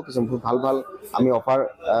গিফ্ট পাব কিছুমান ভাল আমি অফাৰ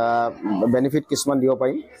বেনিফিট কিছুমান দিব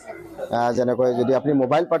পাৰিম যেনেকৈ যদি আপুনি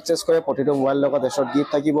মোবাইল পাৰ্চেছ কৰে প্ৰতিটো মোবাইল লগত শ্বৰ্ট গিফ্ট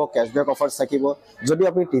থাকিব কেছবেক অফাৰ্ছ থাকিব যদি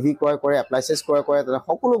আপুনি টিভি ক্ৰয় কৰে এপ্লায়েন্সেছ ক্ৰয় কৰে তেনে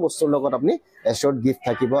সকলো বস্তুৰ লগত আপুনি শ্বৰ্ট গিফ্ট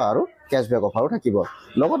থাকিব আৰু কেছবেক অফাৰো থাকিব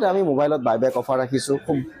লগতে আমি মোবাইলত বাইবেক অফাৰ ৰাখিছোঁ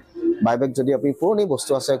খুব বাইবেক যদি আপুনি পুৰণি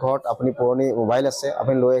বস্তু আছে ঘৰত আপুনি পুৰণি মোবাইল আছে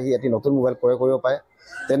আপুনি লৈ আহি এটি নতুন মোবাইল ক্ৰয় কৰিব পাৰে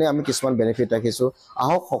তেনে আমি কিছুমান বেনিফিট ৰাখিছোঁ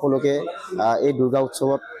আহক সকলোকে এই দুৰ্গা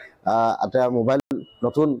উৎসৱত এটা মোবাইল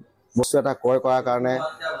নতুন বস্তু এটা ক্ৰয় কৰাৰ কাৰণে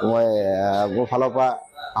মই মোৰ ফালৰ পৰা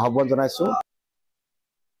আহ্বান জনাইছোঁ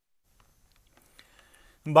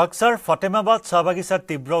বাক্সাৰ ফতেমাবাদ চাহ বাগিচাত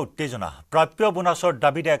তীব্ৰ উত্তেজনা প্ৰাপ্য বোনাছৰ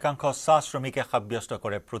দাবীত একাংশ চাহ শ্ৰমিকে সাব্যস্ত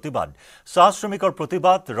কৰে প্ৰতিবাদ চাহ শ্ৰমিকৰ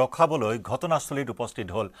প্ৰতিবাদ ৰখাবলৈ ঘটনাস্থলীত উপস্থিত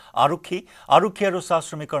হ'ল আৰক্ষী আৰু চাহ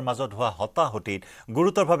শ্ৰমিকৰ মাজত হোৱা হতাহতিত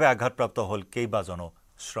গুৰুতৰভাৱে আঘাতপ্ৰাপ্ত হ'ল কেইবাজনো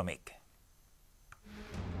শ্ৰমিক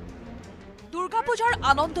দুৰ্গা পূজাৰ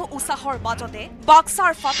আনন্দ উৎসাহৰ মাজতে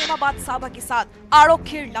বাক্সাৰ ফতেমাবাদ চাহ বাগিচাত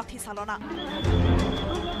আৰক্ষীৰ লাঠি চালনা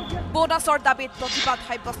বোনাছৰ দাবীত প্ৰতিবাদ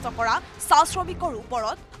সাব্যস্ত কৰা চাহ শ্ৰমিকৰ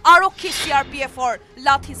ওপৰত আৰক্ষী CRPFৰ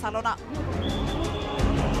লাঠি চালনা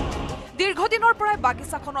দীৰ্ঘদিনৰ পৰাই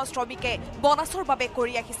বাগিচাখনৰ শ্ৰমিকে বোনাছৰ বাবে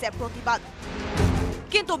কৰি আহিছে প্ৰতিবাদ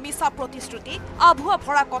কিন্তু মিছা প্ৰতিশ্ৰুতি আভুৱা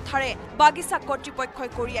ভৰা কথাৰে বাগিচা কৰ্তৃপক্ষই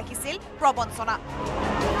কৰি আহিছিল প্ৰবঞ্চনা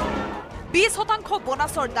 20%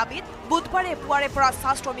 বোনাছৰ দাবীত বুধবাৰে পুৱাৰে পৰা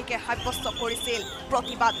চাহ শ্ৰমিকে সাব্যস্ত কৰিছিল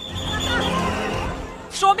প্ৰতিবাদ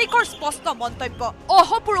শ্ৰমিকৰ স্পষ্ট মন্তব্য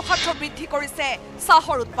অহপুৰুষাৰ্থ বৃদ্ধি কৰিছে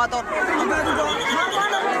চাহৰ উৎপাদন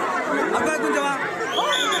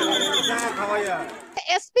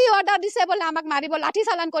SP অৰ্ডাৰ দিছে বোলে আমাক মাৰিব লাঠি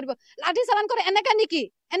চালান কৰিব লাঠি চালান কৰে এনেকে নেকি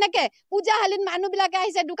এনেকে পূজা হালিত মানুহবিলাকে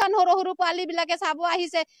আহিছে দোকান সৰু সৰু পোৱালীবিলাকে চাব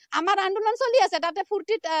আহিছে আমাৰ আন্দোলন চলি আছে তাতে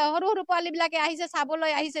ফূৰ্তিত সৰু সৰু পোৱালীবিলাকে আহিছে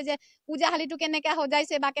চাবলৈ আহিছে যে পূজা হালিটো কেনেকে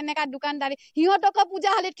সজাইছে বা কেনেকা দোকানদাৰী সিহঁতকো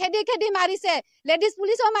পূজা হালিত খেদি মাৰিছে লেডিজ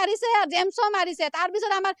পুলিচো মাৰিছে জেমছো মাৰিছে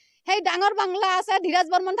তাৰপিছত আমাৰ সেই ডাঙৰ বাংলা আছে ধীৰাজ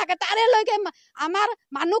বৰ্মন থাকে তাৰে লৈকে আমাৰ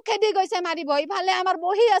মানুহ খেদি গৈছে মাৰিব ইফালে আমাৰ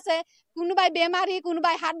বহি আছে কোনোবাই বেমাৰী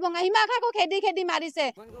কোনোবাই হাত ভঙা হিমাখাকো খেদি মাৰিছে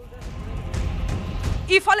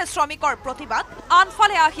ইফালে শ্ৰমিকৰ প্ৰতিবাদ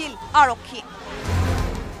আনফালে আহিল আৰক্ষী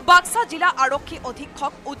বাক্সা জিলা আৰক্ষী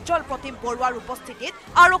অধীক্ষক উজ্জ্বল প্ৰতিম বৰুৱাৰ উপস্থিতিত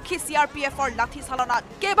আৰক্ষী CRPFৰ লাঠি চালনাত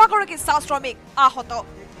কেইবাগৰাকী চাহ শ্ৰমিক আহত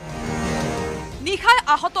নিশাই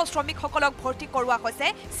আহত শ্ৰমিকসকলক ভৰ্তি কৰোৱা হৈছে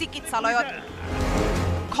চিকিৎসালয়ত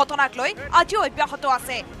ঘটনাক লৈ আজিও অব্যাহত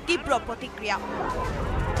আছে তীব্ৰ প্ৰতিক্ৰিয়া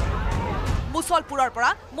মুছলপুৰৰ পৰা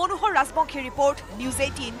মনোহৰ Rajbongshi report News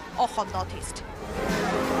 18 Assam north east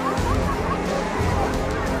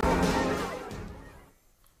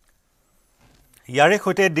ইয়াৰে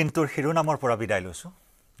সৈতে দিনটোৰ শিৰোনামৰ পৰা বিদায় লৈছো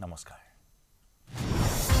নমস্কাৰ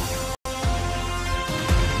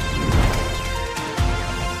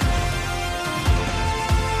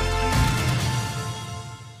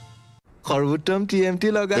সৰ্বোত্তম TMT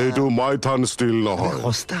লগা এইটো মাইথান ষ্টিল নহয়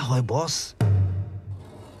সস্তা হয় বস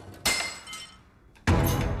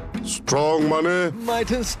ষ্ট্ৰং মানে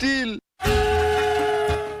মাইথান ষ্টিল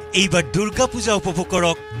এইবাৰ দুৰ্গা পূজা উপভোগ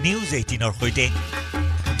কৰক News 18ৰ সৈতে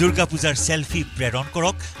দুৰ্গা পূজাৰ সেলফি প্ৰেৰণ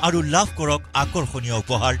কৰক আৰু লাভ কৰক আকৰ্ষণীয়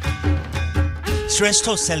উপহাৰ শ্ৰেষ্ঠ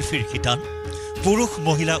সেলফিৰ খিতান পুৰুষ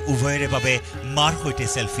মহিলা উভয়ৰে বাবে মাৰ সৈতে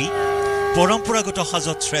সেলফি পৰম্পৰাগত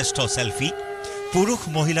সাজত শ্ৰেষ্ঠ সেলফি পুৰুষ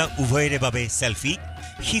মহিলা উভয়ৰে বাবে সেলফি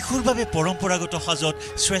শিশুৰ বাবে পৰম্পৰাগত সাজত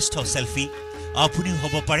শ্ৰেষ্ঠ সেলফি আপুনিও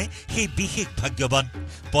হ'ব পাৰে সেই বিশেষ ভাগ্যৱান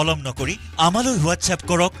পলম নকৰি আমালৈ হোৱাটছআপ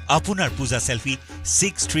কৰক আপোনাৰ পূজা সেলফি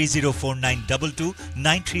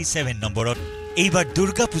 6304922937 নম্বৰত এইবাৰ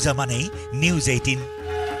দুৰ্গা পূজা মানেই News 18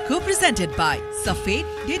 Co-presented by Safed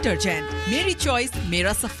Detergent, Mary Choice,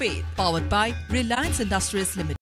 Mera Safed, powered by Reliance Industries Limited.